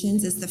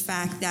generations, is the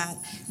fact that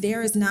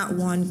there is not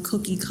one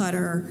cookie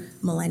cutter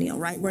millennial,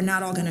 right? We're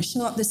not all going to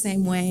show up the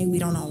same way. We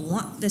don't all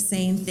want the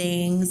same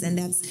things, and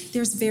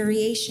there's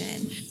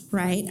variation,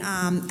 right?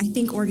 I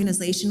think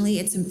organizationally,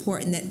 it's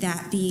important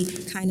that be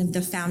kind of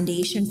the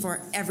foundation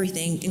for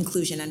everything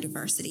inclusion and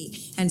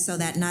diversity, and so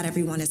that not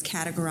everyone is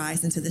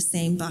categorized into the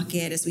same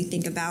bucket as we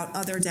think about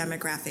other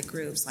demographic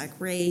groups like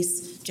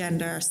race,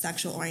 gender,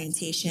 sexual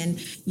orientation,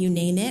 you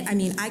name it.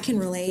 I can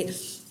relate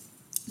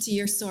to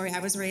your story. I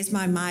was raised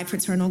by my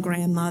paternal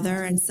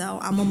grandmother, and so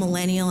I'm a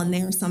millennial, and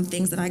there are some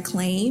things that I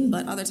claim,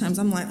 but other times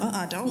I'm like,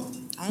 don't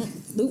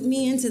loop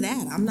me into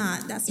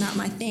that. That's not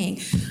my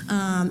thing.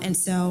 And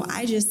so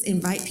I just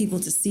invite people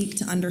to seek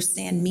to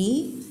understand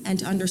me and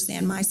to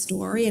understand my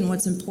story and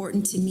what's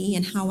important to me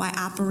and how I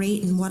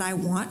operate and what I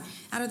want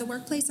out of the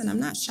workplace, and I'm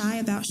not shy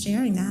about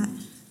sharing that.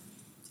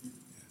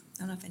 I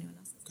don't know if anyone else.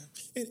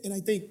 And I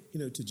think,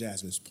 to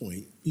Jasmine's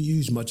point, you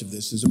use much of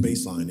this as a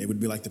baseline. It would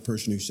be like the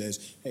person who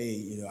says,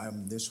 hey,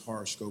 I'm this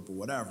horoscope or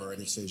whatever,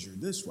 and it says you're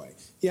this way.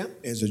 Yeah,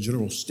 as a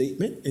general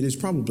statement, it is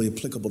probably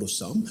applicable to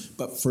some,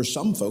 but for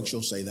some folks,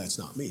 you'll say that's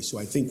not me. So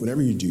I think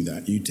whenever you do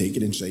that, you take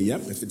it and say,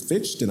 yep, if it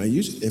fits, then I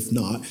use it. If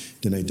not,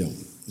 then I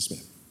don't. Yes,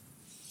 ma'am.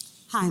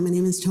 Hi, my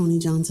name is Tony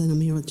Johnson.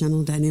 I'm here with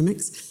General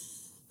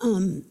Dynamics.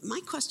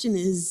 My question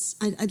is,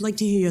 I'd like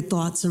to hear your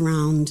thoughts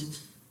around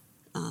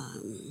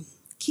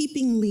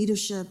keeping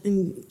leadership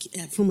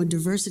from a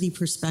diversity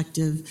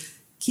perspective,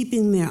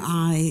 keeping their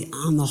eye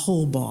on the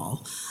whole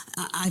ball.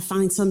 I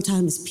find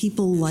sometimes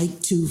people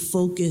like to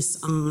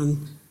focus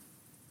on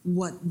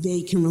what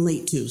they can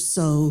relate to.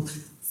 So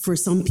for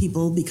some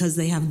people, because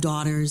they have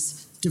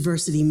daughters,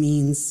 diversity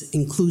means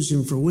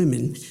inclusion for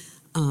women.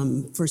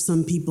 For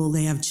some people,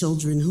 they have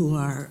children who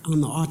are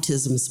on the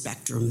autism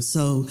spectrum.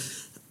 So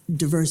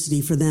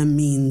diversity for them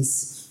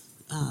means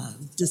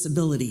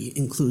disability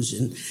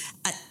inclusion.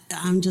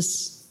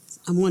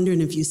 I'm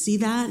wondering if you see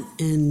that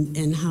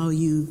and how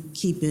you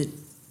keep it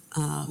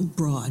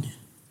broad.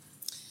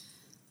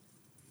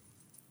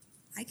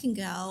 I can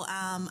go.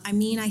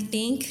 I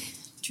think,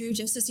 Drew,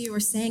 just as you were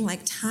saying, like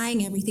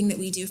tying everything that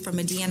we do from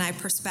a D&I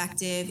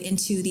perspective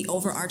into the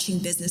overarching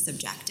business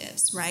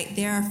objectives, right?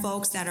 There are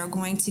folks that are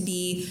going to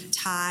be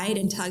tied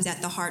and tugged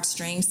at the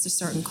heartstrings to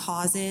certain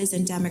causes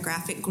and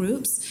demographic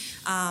groups.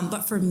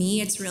 But for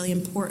me, it's really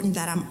important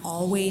that I'm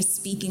always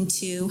speaking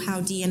to how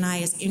D&I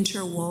is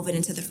interwoven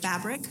into the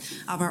fabric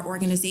of our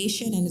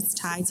organization, and it's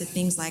tied to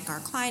things like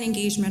our client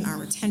engagement, our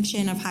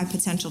retention of high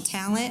potential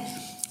talent,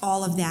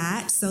 all of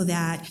that, so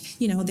that,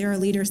 there are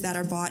leaders that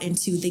are bought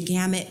into the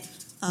gamut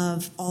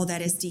of all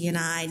that is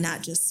D&I,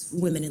 not just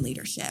women in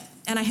leadership.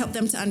 And I help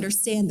them to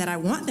understand that I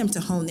want them to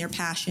hone their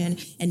passion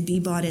and be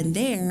bought in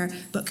there,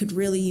 but could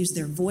really use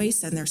their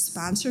voice and their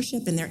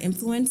sponsorship and their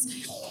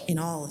influence in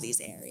all of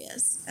these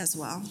areas as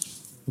well.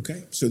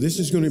 Okay, so this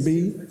is going to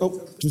be,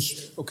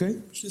 just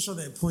on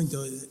that point,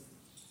 though,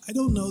 I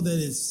don't know that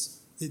it's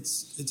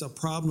a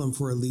problem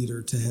for a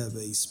leader to have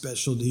a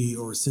specialty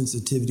or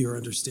sensitivity or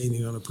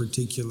understanding on a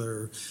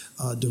particular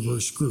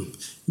diverse group.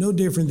 No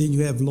different than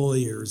you have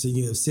lawyers and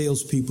you have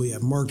salespeople, you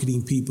have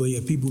marketing people, you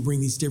have people who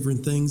bring these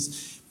different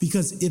things.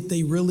 Because if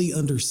they really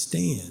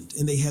understand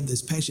and they have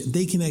this passion,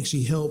 they can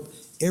actually help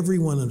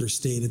everyone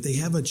understand. If they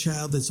have a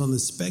child that's on the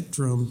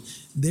spectrum,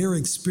 their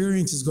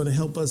experience is going to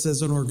help us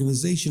as an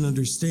organization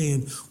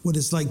understand what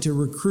it's like to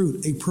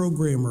recruit a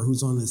programmer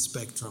who's on the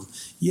spectrum.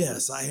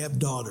 Yes, I have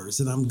daughters,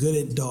 and I'm good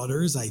at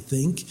daughters, I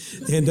think,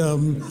 and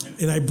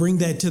I bring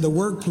that to the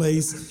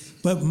workplace.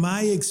 But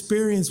my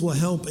experience will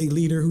help a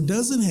leader who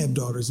doesn't have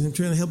daughters, and I'm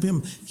trying to help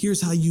him.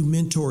 Here's how you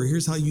mentor.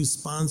 Here's how you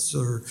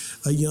sponsor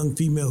a young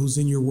female who's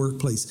in your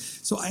workplace.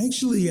 So I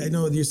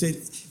know you're saying,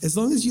 as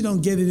long as you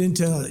don't get it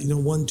into,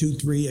 1, 2,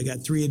 3, I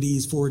got 3 of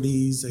these, 4 of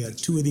these, I got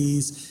 2 of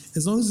these.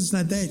 As long as it's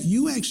not that,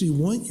 you actually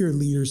want your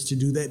leaders to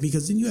do that,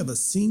 because then you have a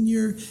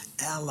senior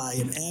ally,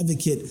 an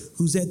advocate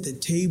who's at the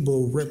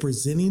table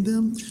representing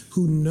them,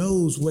 who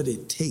knows what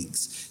it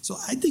takes. So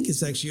I think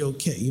it's actually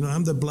okay.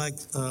 I'm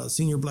the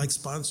senior black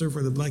sponsor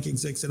for the Black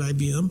execs at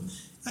IBM.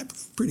 I'm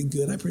pretty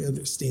good. I pretty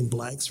understand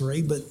blacks,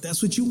 right? But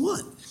that's what you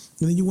want.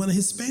 And then you want a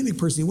Hispanic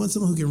person. You want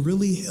someone who can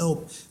really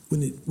help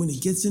when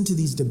it gets into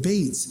these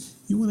debates.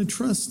 You want to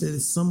trust that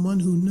it's someone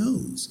who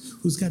knows,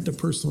 who's got the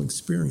personal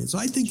experience. So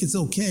I think it's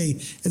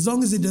okay, as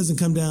long as it doesn't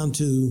come down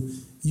to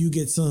you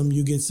get some,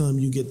 you get some,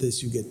 you get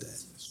this, you get that.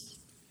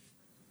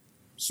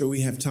 So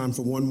we have time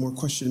for one more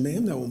question,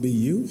 ma'am. That will be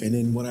you. And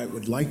then what I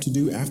would like to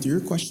do after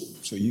your question,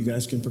 so you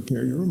guys can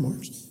prepare your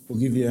remarks, we'll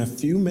give you a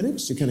few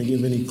minutes to kind of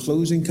give any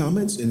closing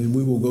comments, and then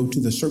we will go to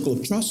the circle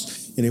of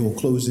trust, and then we'll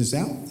close this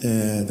out.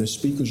 The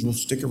speakers will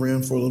stick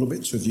around for a little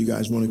bit, so if you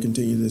guys want to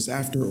continue this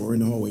after or in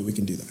the hallway, we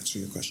can do that. So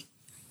your question.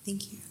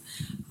 Thank you.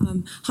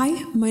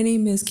 Hi, my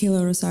name is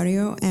Kayla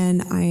Rosario,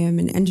 and I am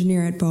an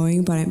engineer at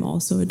Boeing, but I'm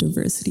also a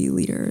diversity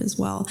leader as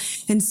well.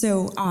 And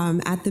so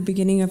at the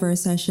beginning of our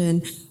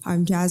session,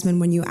 Jasmine,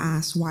 when you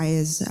asked why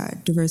is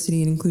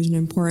diversity and inclusion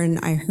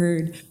important, I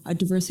heard a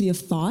diversity of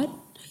thought,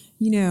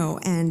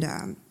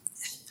 and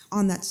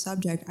on that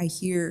subject, I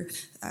hear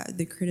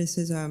the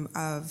criticism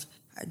of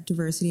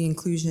diversity and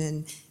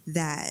inclusion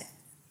that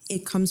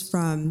it comes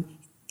from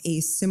a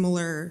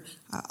similar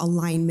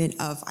alignment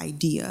of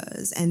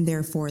ideas, and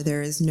therefore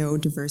there is no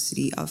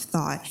diversity of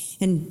thought.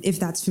 And if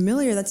that's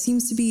familiar, that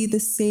seems to be the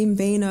same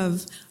vein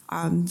of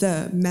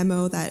the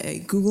memo that a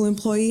Google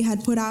employee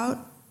had put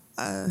out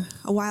a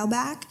while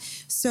back.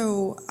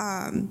 So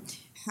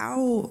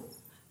how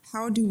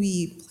do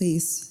we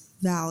place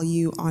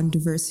value on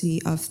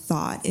diversity of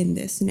thought in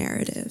this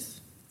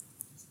narrative?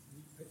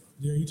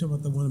 Are you talking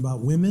about the one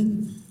about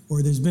women?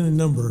 Or there's been a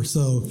number,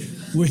 so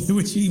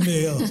which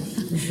email?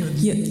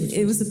 Yeah,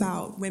 it was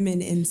about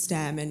women in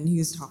STEM, and he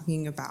was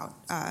talking about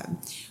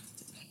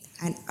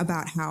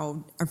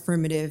how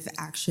affirmative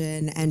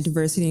action and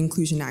diversity and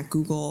inclusion at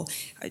Google,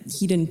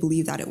 he didn't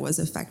believe that it was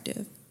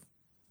effective.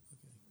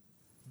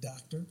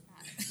 Doctor?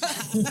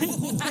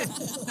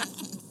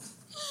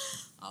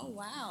 Oh,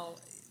 wow.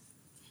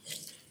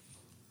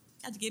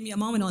 Have to give me a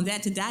moment on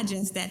that to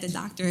digest that. The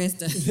doctor has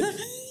to.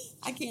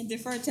 I can't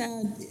defer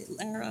to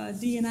our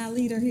D&I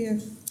leader here.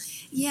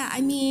 Yeah,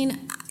 I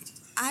mean,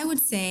 I would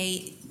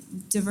say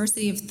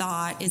diversity of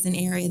thought is an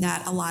area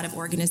that a lot of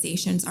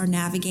organizations are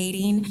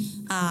navigating,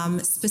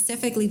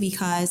 specifically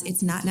because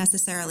it's not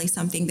necessarily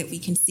something that we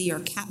can see or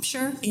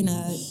capture in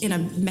a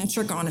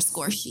metric on a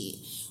score sheet,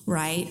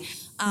 right?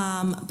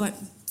 But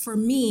for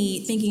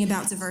me, thinking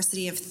about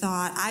diversity of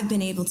thought, I've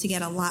been able to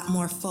get a lot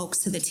more folks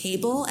to the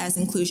table as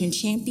inclusion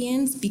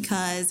champions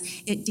because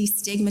it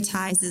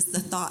destigmatizes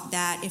the thought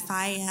that if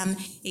I am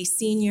a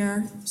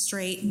senior,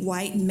 straight,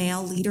 white,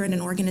 male leader in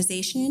an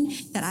organization,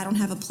 that I don't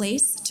have a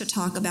place to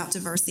talk about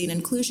diversity and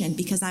inclusion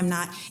because I'm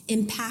not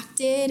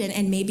impacted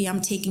and maybe I'm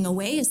taking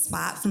away a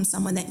spot from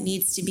someone that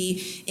needs to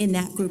be in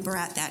that group or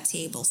at that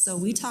table. So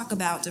we talk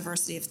about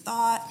diversity of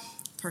thought,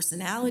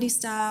 personality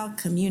style,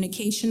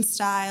 communication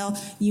style,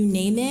 you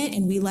name it,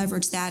 and we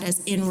leverage that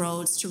as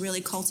inroads to really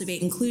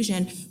cultivate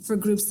inclusion for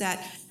groups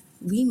that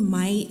we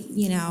might,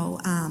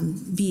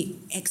 be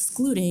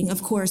excluding,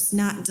 of course,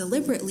 not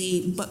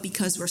deliberately, but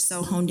because we're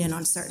so honed in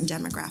on certain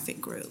demographic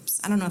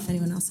groups. I don't know if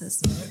anyone else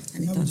has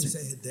any I would thoughts. just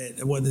add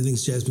that one of the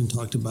things Jasmine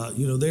talked about,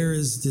 there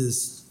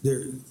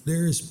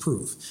is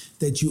proof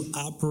that you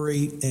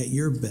operate at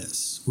your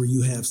best where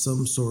you have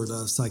some sort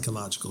of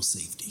psychological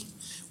safety,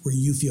 where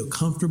you feel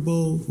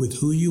comfortable with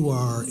who you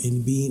are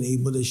and being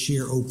able to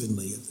share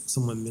openly.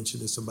 Someone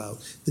mentioned this about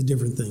the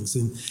different things,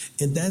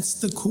 and that's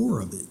the core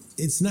of it.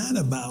 It's not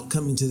about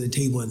coming to the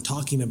table and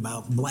talking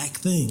about Black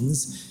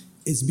things.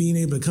 It's being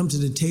able to come to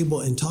the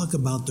table and talk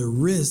about the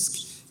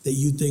risk that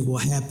you think will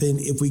happen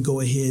if we go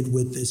ahead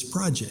with this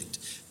project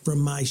from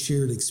my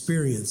shared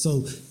experience.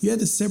 So you have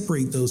to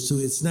separate those two.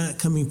 It's not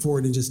coming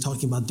forward and just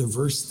talking about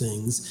diverse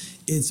things.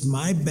 It's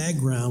my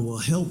background will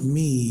help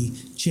me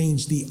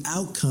change the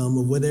outcome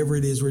of whatever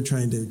it is we're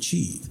trying to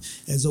achieve.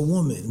 As a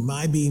woman,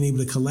 my being able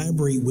to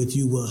collaborate with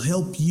you will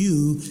help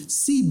you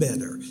see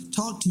better,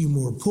 talk to you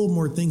more, pull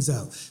more things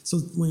out. So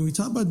when we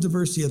talk about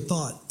diversity of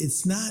thought,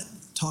 it's not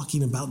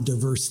talking about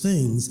diverse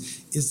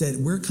things. It's that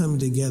we're coming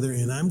together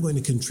and I'm going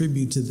to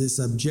contribute to this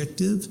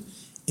objective,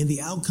 and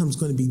the outcome's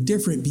going to be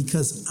different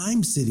because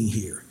I'm sitting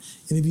here.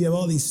 And if you have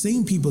all these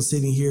same people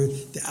sitting here,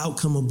 the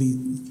outcome will be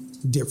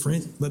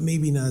different, but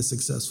maybe not as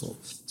successful.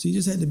 So you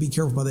just had to be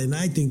careful about that. And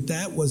I think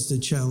that was the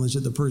challenge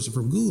of the person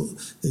from Google.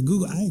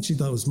 I actually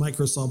thought it was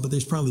Microsoft, but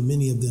there's probably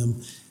many of them.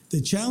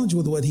 The challenge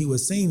with what he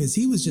was saying is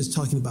he was just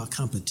talking about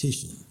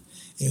competition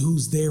and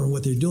who's there and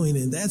what they're doing.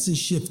 And that's a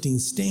shifting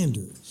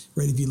standard,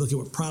 right? If you look at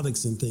what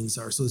products and things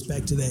are. So it's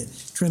back to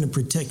that, trying to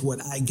protect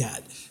what I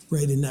got,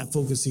 right? And not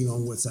focusing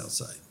on what's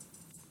outside.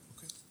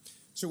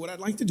 So what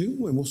I'd like to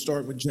do, and we'll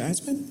start with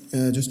Jasmine,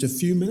 just a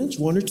few minutes,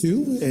 one or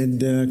two,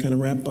 and kind of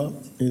wrap up.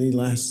 Any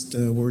last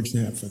words you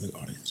have for the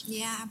audience?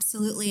 Yeah,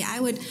 absolutely.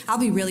 I'll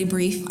be really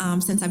brief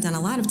since I've done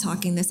a lot of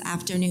talking this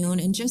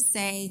afternoon, and just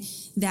say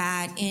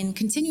that in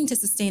continuing to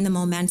sustain the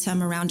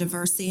momentum around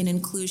diversity and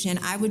inclusion,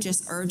 I would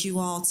just urge you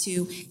all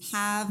to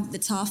have the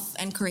tough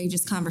and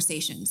courageous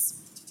conversations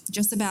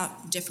just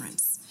about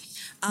difference.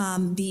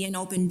 Be an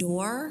open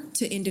door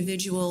to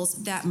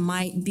individuals that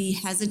might be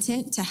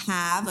hesitant to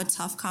have a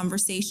tough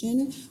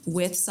conversation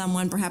with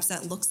someone perhaps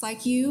that looks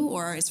like you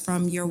or is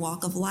from your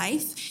walk of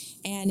life.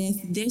 And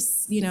if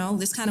this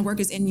kind of work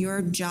is in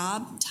your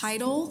job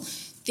title,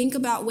 think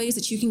about ways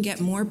that you can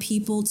get more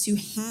people to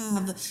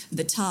have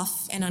the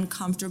tough and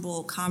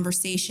uncomfortable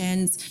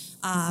conversations.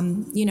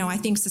 I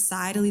think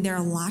societally there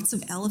are lots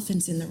of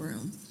elephants in the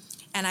room,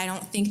 and I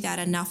don't think that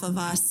enough of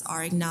us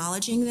are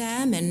acknowledging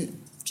them and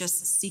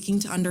just seeking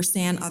to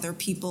understand other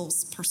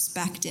people's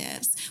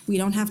perspectives. We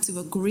don't have to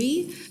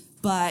agree,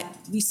 but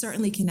we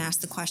certainly can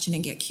ask the question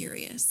and get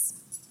curious.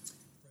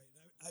 Right.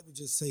 I would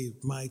just say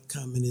my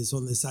comment is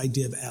on this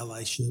idea of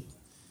allyship,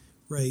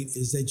 right?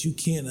 Is that you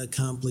can't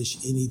accomplish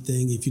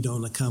anything if you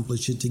don't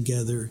accomplish it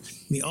together.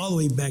 I mean, all the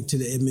way back to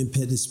the Edmund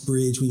Pettus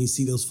Bridge, when you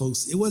see those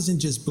folks, it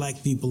wasn't just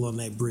Black people on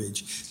that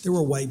bridge. There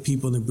were white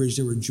people on the bridge,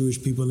 there were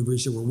Jewish people on the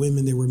bridge, there were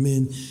women, there were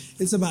men.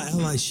 It's about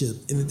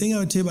allyship. And the thing I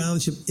would tell you about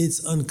allyship,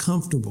 it's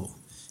uncomfortable,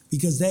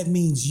 because that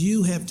means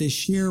you have to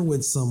share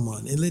with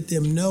someone and let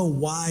them know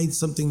why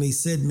something they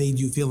said made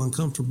you feel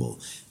uncomfortable.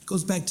 It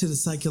goes back to the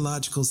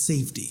psychological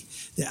safety,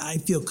 that I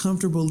feel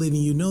comfortable letting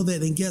you know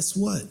that, and guess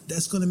what?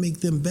 That's going to make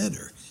them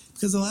better,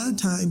 because a lot of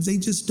times they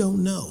just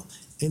don't know.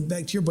 And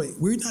back to your point,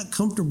 we're not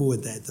comfortable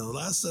with that, though.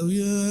 So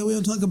we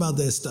don't talk about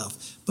that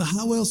stuff. But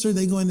how else are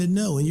they going to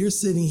know? And you're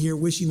sitting here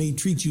wishing they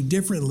treat you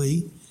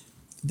differently.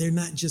 They're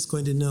not just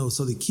going to know.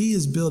 So the key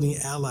is building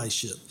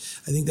allyship.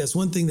 I think that's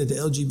one thing that the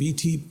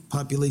LGBT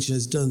population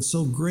has done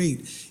so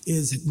great,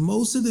 is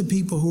most of the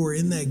people who are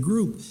in that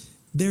group,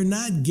 they're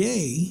not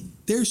gay,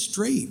 they're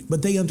straight,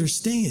 but they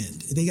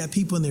understand. They got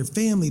people in their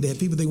family, they have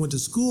people they went to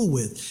school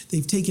with.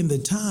 They've taken the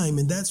time,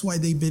 and that's why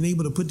they've been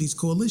able to put these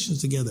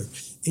coalitions together.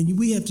 And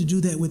we have to do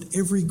that with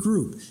every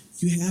group.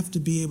 You have to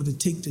be able to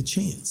take the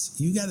chance.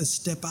 You got to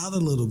step out a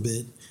little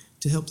bit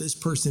to help this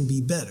person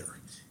be better.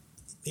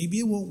 Maybe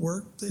it won't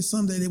work. There's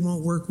someday they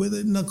won't work with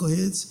it,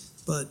 knuckleheads,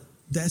 but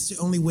That's the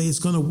only way it's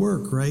going to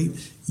work, right?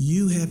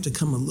 You have to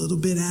come a little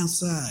bit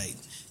outside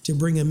to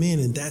bring them in,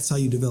 and that's how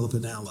you develop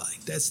an ally.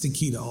 That's the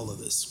key to all of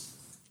this.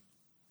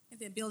 And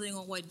then building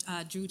on what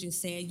Drew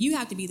just said, you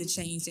have to be the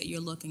change that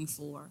you're looking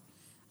for.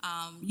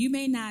 You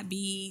may not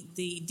be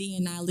the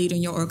D&I leader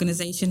in your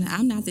organization.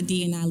 I'm not the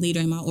D&I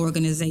leader in my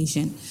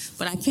organization,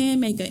 but I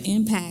can make an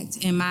impact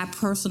in my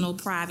personal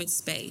private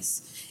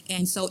space.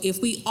 And so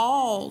if we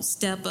all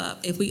step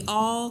up, if we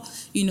all,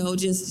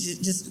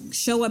 just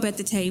show up at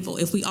the table,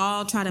 if we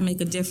all try to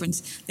make a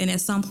difference, then at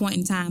some point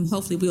in time,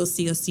 hopefully we'll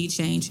see a sea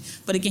change.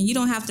 But again, you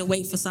don't have to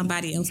wait for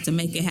somebody else to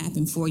make it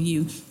happen for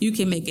you. You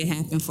can make it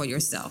happen for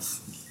yourself.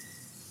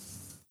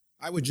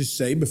 I would just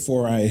say,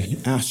 before I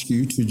ask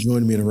you to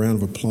join me in a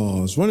round of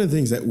applause, one of the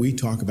things that we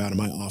talk about in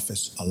my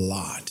office a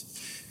lot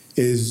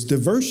is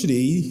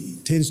diversity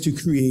tends to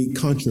create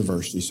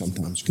controversy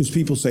sometimes, because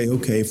people say,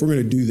 okay, if we're going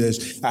to do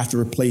this, I have to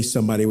replace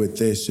somebody with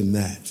this and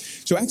that.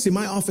 So actually,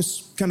 my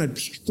office kind of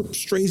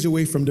strays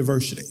away from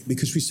diversity,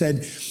 because we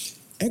said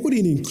equity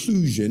and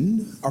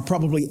inclusion are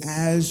probably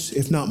as,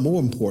 if not more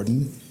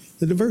important,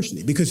 the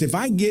diversity. Because if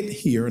I get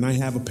here and I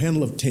have a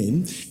panel of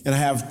 10 and I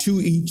have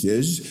 2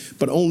 eaches,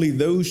 but only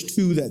those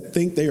 2 that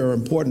think they are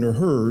important are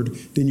heard,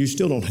 then you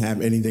still don't have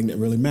anything that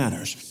really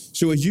matters.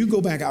 So as you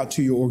go back out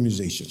to your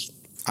organizations,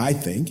 I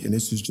think, and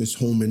this is just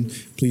Holman,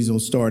 please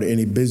don't start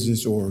any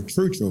business or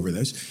church over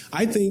this,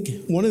 I think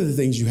one of the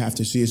things you have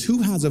to see is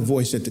who has a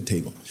voice at the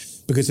table.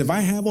 Because if I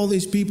have all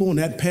these people and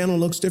that panel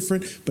looks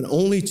different, but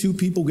only 2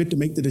 people get to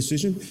make the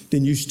decision,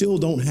 then you still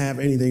don't have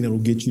anything that will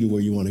get you to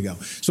where you want to go.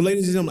 So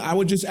ladies and gentlemen, I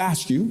would just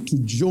ask you to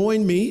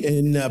join me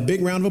in a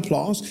big round of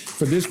applause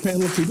for this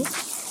panel of people.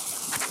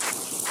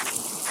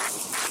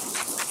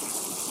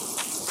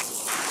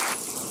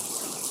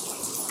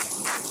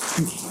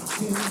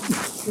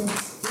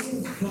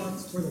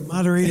 For the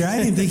moderator, I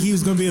didn't think he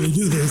was going to be able to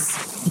do this.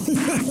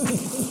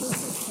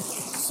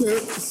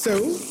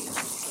 So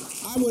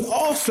I would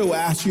also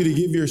ask you to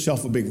give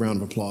yourself a big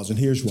round of applause, and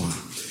here's why.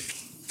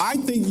 I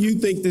think you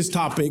think this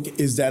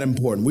topic is that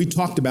important. We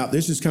talked about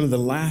this as kind of the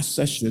last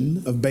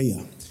session of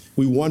BEA.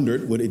 We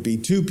wondered, would it be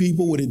 2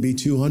 people? Would it be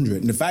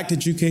 200? And the fact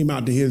that you came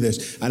out to hear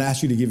this, I'd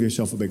ask you to give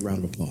yourself a big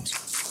round of applause.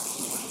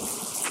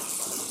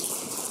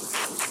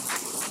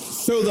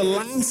 So the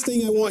last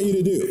thing I want you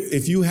to do,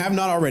 if you have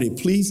not already,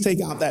 please take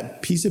out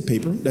that piece of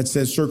paper that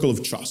says Circle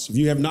of Trust. If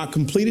you have not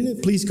completed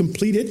it, please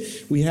complete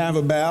it. We have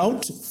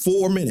about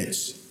 4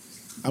 minutes.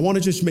 I want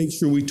to just make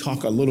sure we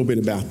talk a little bit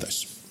about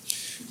this.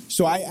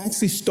 So I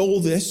actually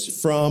stole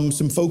this from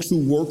some folks who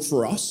work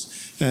for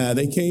us.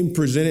 They came,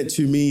 presented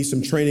to me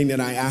some training that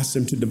I asked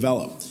them to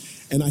develop.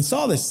 And I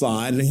saw this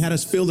slide, and they had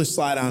us fill this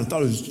slide out, and I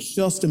thought it was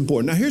just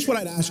important. Now, here's what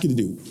I'd ask you to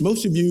do.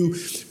 Most of you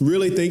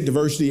really think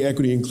diversity,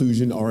 equity,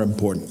 inclusion are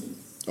important.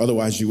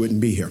 Otherwise, you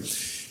wouldn't be here.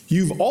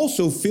 You've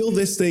also filled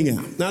this thing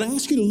out. Now, I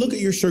ask you to look at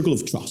your circle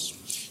of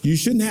trust. You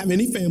shouldn't have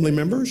any family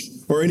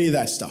members or any of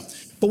that stuff.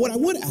 But what I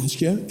would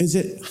ask you is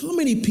that how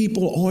many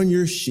people on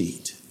your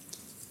sheet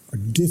are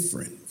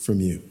different from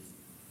you?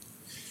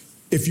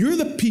 If you're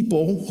the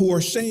people who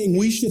are saying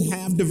we should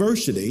have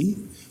diversity,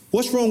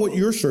 what's wrong with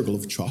your circle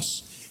of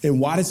trust? And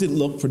why does it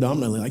look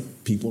predominantly like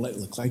people that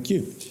look like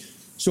you?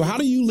 So how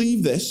do you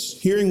leave this,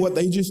 hearing what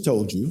they just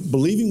told you,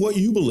 believing what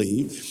you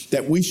believe,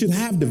 that we should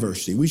have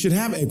diversity, we should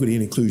have equity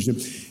and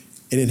inclusion,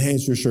 and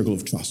enhance your circle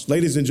of trust?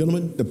 Ladies and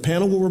gentlemen, the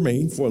panel will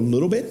remain for a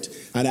little bit.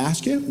 I'd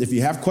ask you, if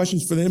you have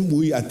questions for them,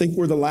 I think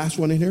we're the last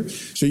one in here,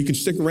 so you can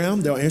stick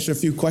around. They'll answer a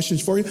few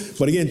questions for you.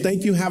 But again,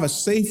 thank you. Have a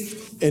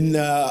safe and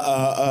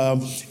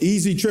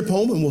easy trip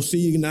home, and we'll see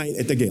you tonight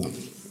at the gala.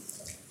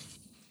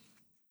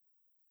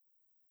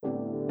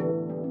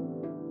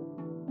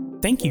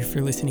 Thank you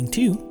for listening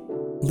to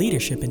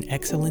Leadership and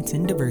Excellence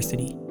in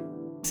Diversity,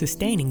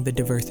 Sustaining the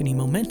Diversity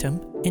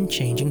Momentum in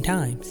Changing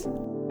Times,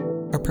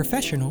 a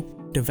professional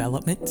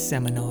development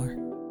seminar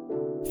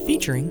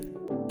featuring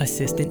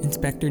Assistant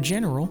Inspector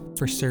General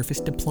for Surface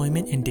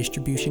Deployment and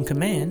Distribution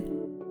Command,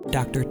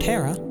 Dr.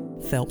 Tara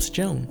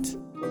Phelps-Jones,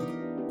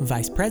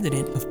 Vice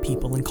President of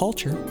People and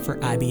Culture for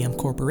IBM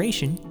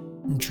Corporation,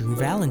 Drew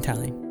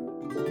Valentine,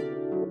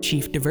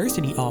 Chief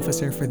Diversity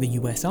Officer for the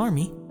U.S.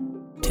 Army,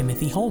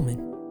 Timothy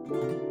Holman,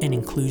 and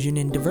Inclusion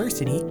and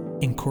Diversity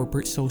and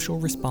Corporate Social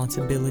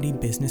Responsibility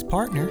Business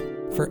Partner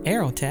for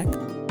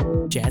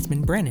Aerotech,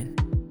 Jasmine Brennan.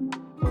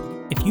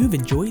 If you've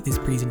enjoyed this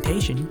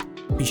presentation,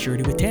 be sure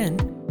to attend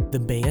the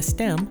BEA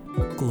STEM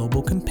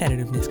Global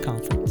Competitiveness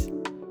Conference.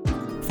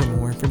 For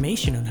more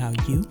information on how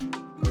you,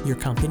 your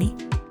company,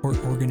 or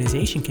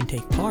organization can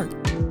take part,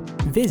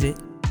 visit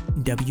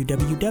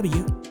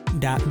www.bea.org.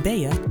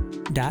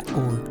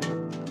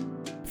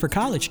 For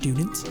college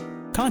students,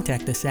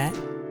 contact us at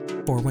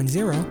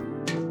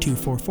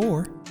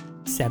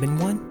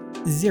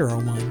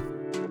 410-244-7101.